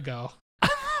 Time Ago.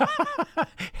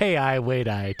 Hey,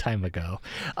 time ago.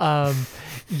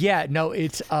 Yeah, no,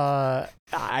 it's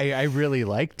I really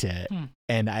liked it,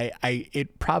 and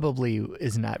it probably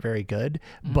is not very good,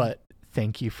 but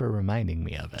thank you for reminding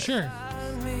me of it. Sure.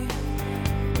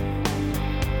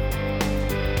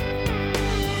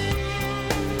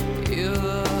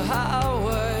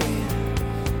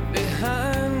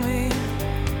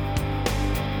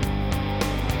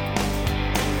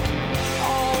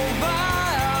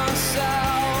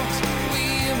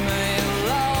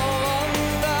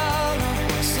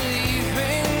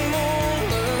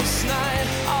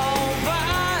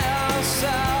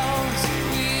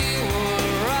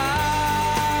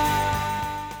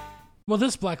 Well,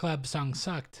 this Black Lab song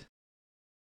sucked.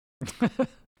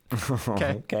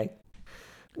 Okay.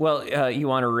 Well, you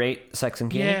want to rate Sex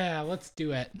and Candy? Yeah, let's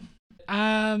do it.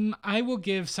 I will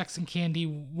give Sex and Candy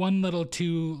 1 little,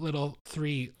 2 little,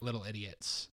 3 little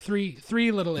idiots. Three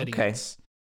little idiots.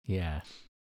 Yeah.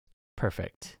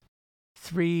 Perfect.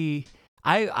 3.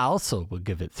 I also would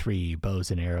give it 3 bows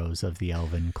and arrows of the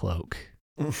elven cloak.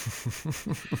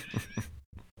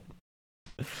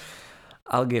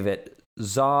 I'll give it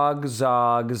Zog,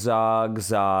 Zog, Zog,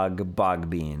 Zog,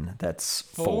 Bogbean. That's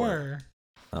 4.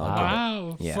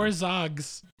 Wow. Yeah. 4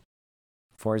 Zogs.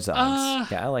 4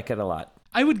 Zogs. Yeah, I like it a lot.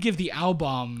 I would give the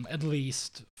album at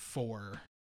least 4.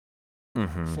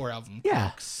 Mm-hmm. 4 album Yeah.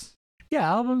 clocks. Yeah,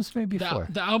 albums maybe 4.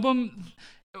 The album,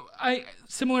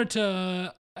 similar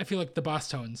to, I feel like the Boss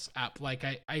Tones app. Like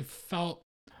I felt,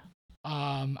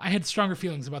 I had stronger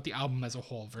feelings about the album as a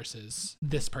whole versus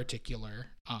this particular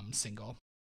single.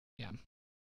 Yeah.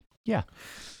 Yeah.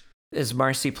 Is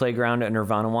Marcy Playground a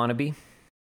Nirvana wannabe?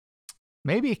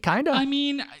 Maybe, kind of. I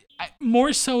mean,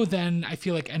 more so than I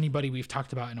feel like anybody we've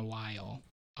talked about in a while.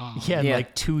 Yeah, Yeah,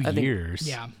 like 2 I think- years.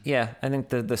 Yeah. Yeah, I think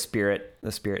the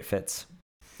spirit fits.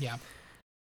 Yeah.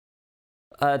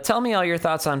 Tell Me All Your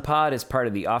Thoughts on Pod is part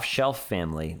of the Off Shelf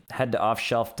family. Head to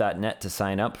offshelf.net to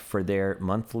sign up for their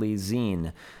monthly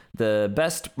zine. The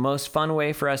best, most fun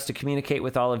way for us to communicate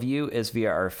with all of you is via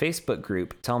our Facebook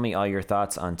group, Tell Me All Your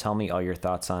Thoughts on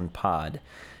Pod.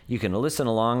 You can listen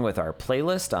along with our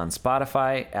playlist on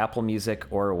Spotify, Apple Music,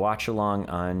 or watch along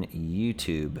on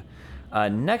YouTube.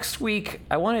 Next week,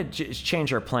 I want to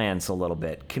change our plans a little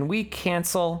bit. Can we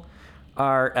cancel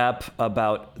our ep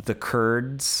about the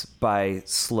Kurds by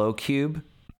Slow Cube?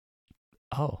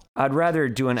 Oh. I'd rather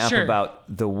do an ep Sure. about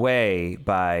The Way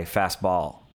by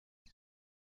Fastball.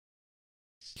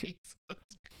 Jesus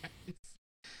Christ.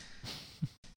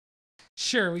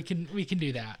 Sure, we can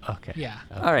do that. Okay. Yeah.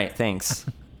 All right, thanks.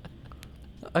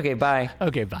 Okay, bye.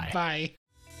 Okay, bye.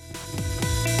 Bye.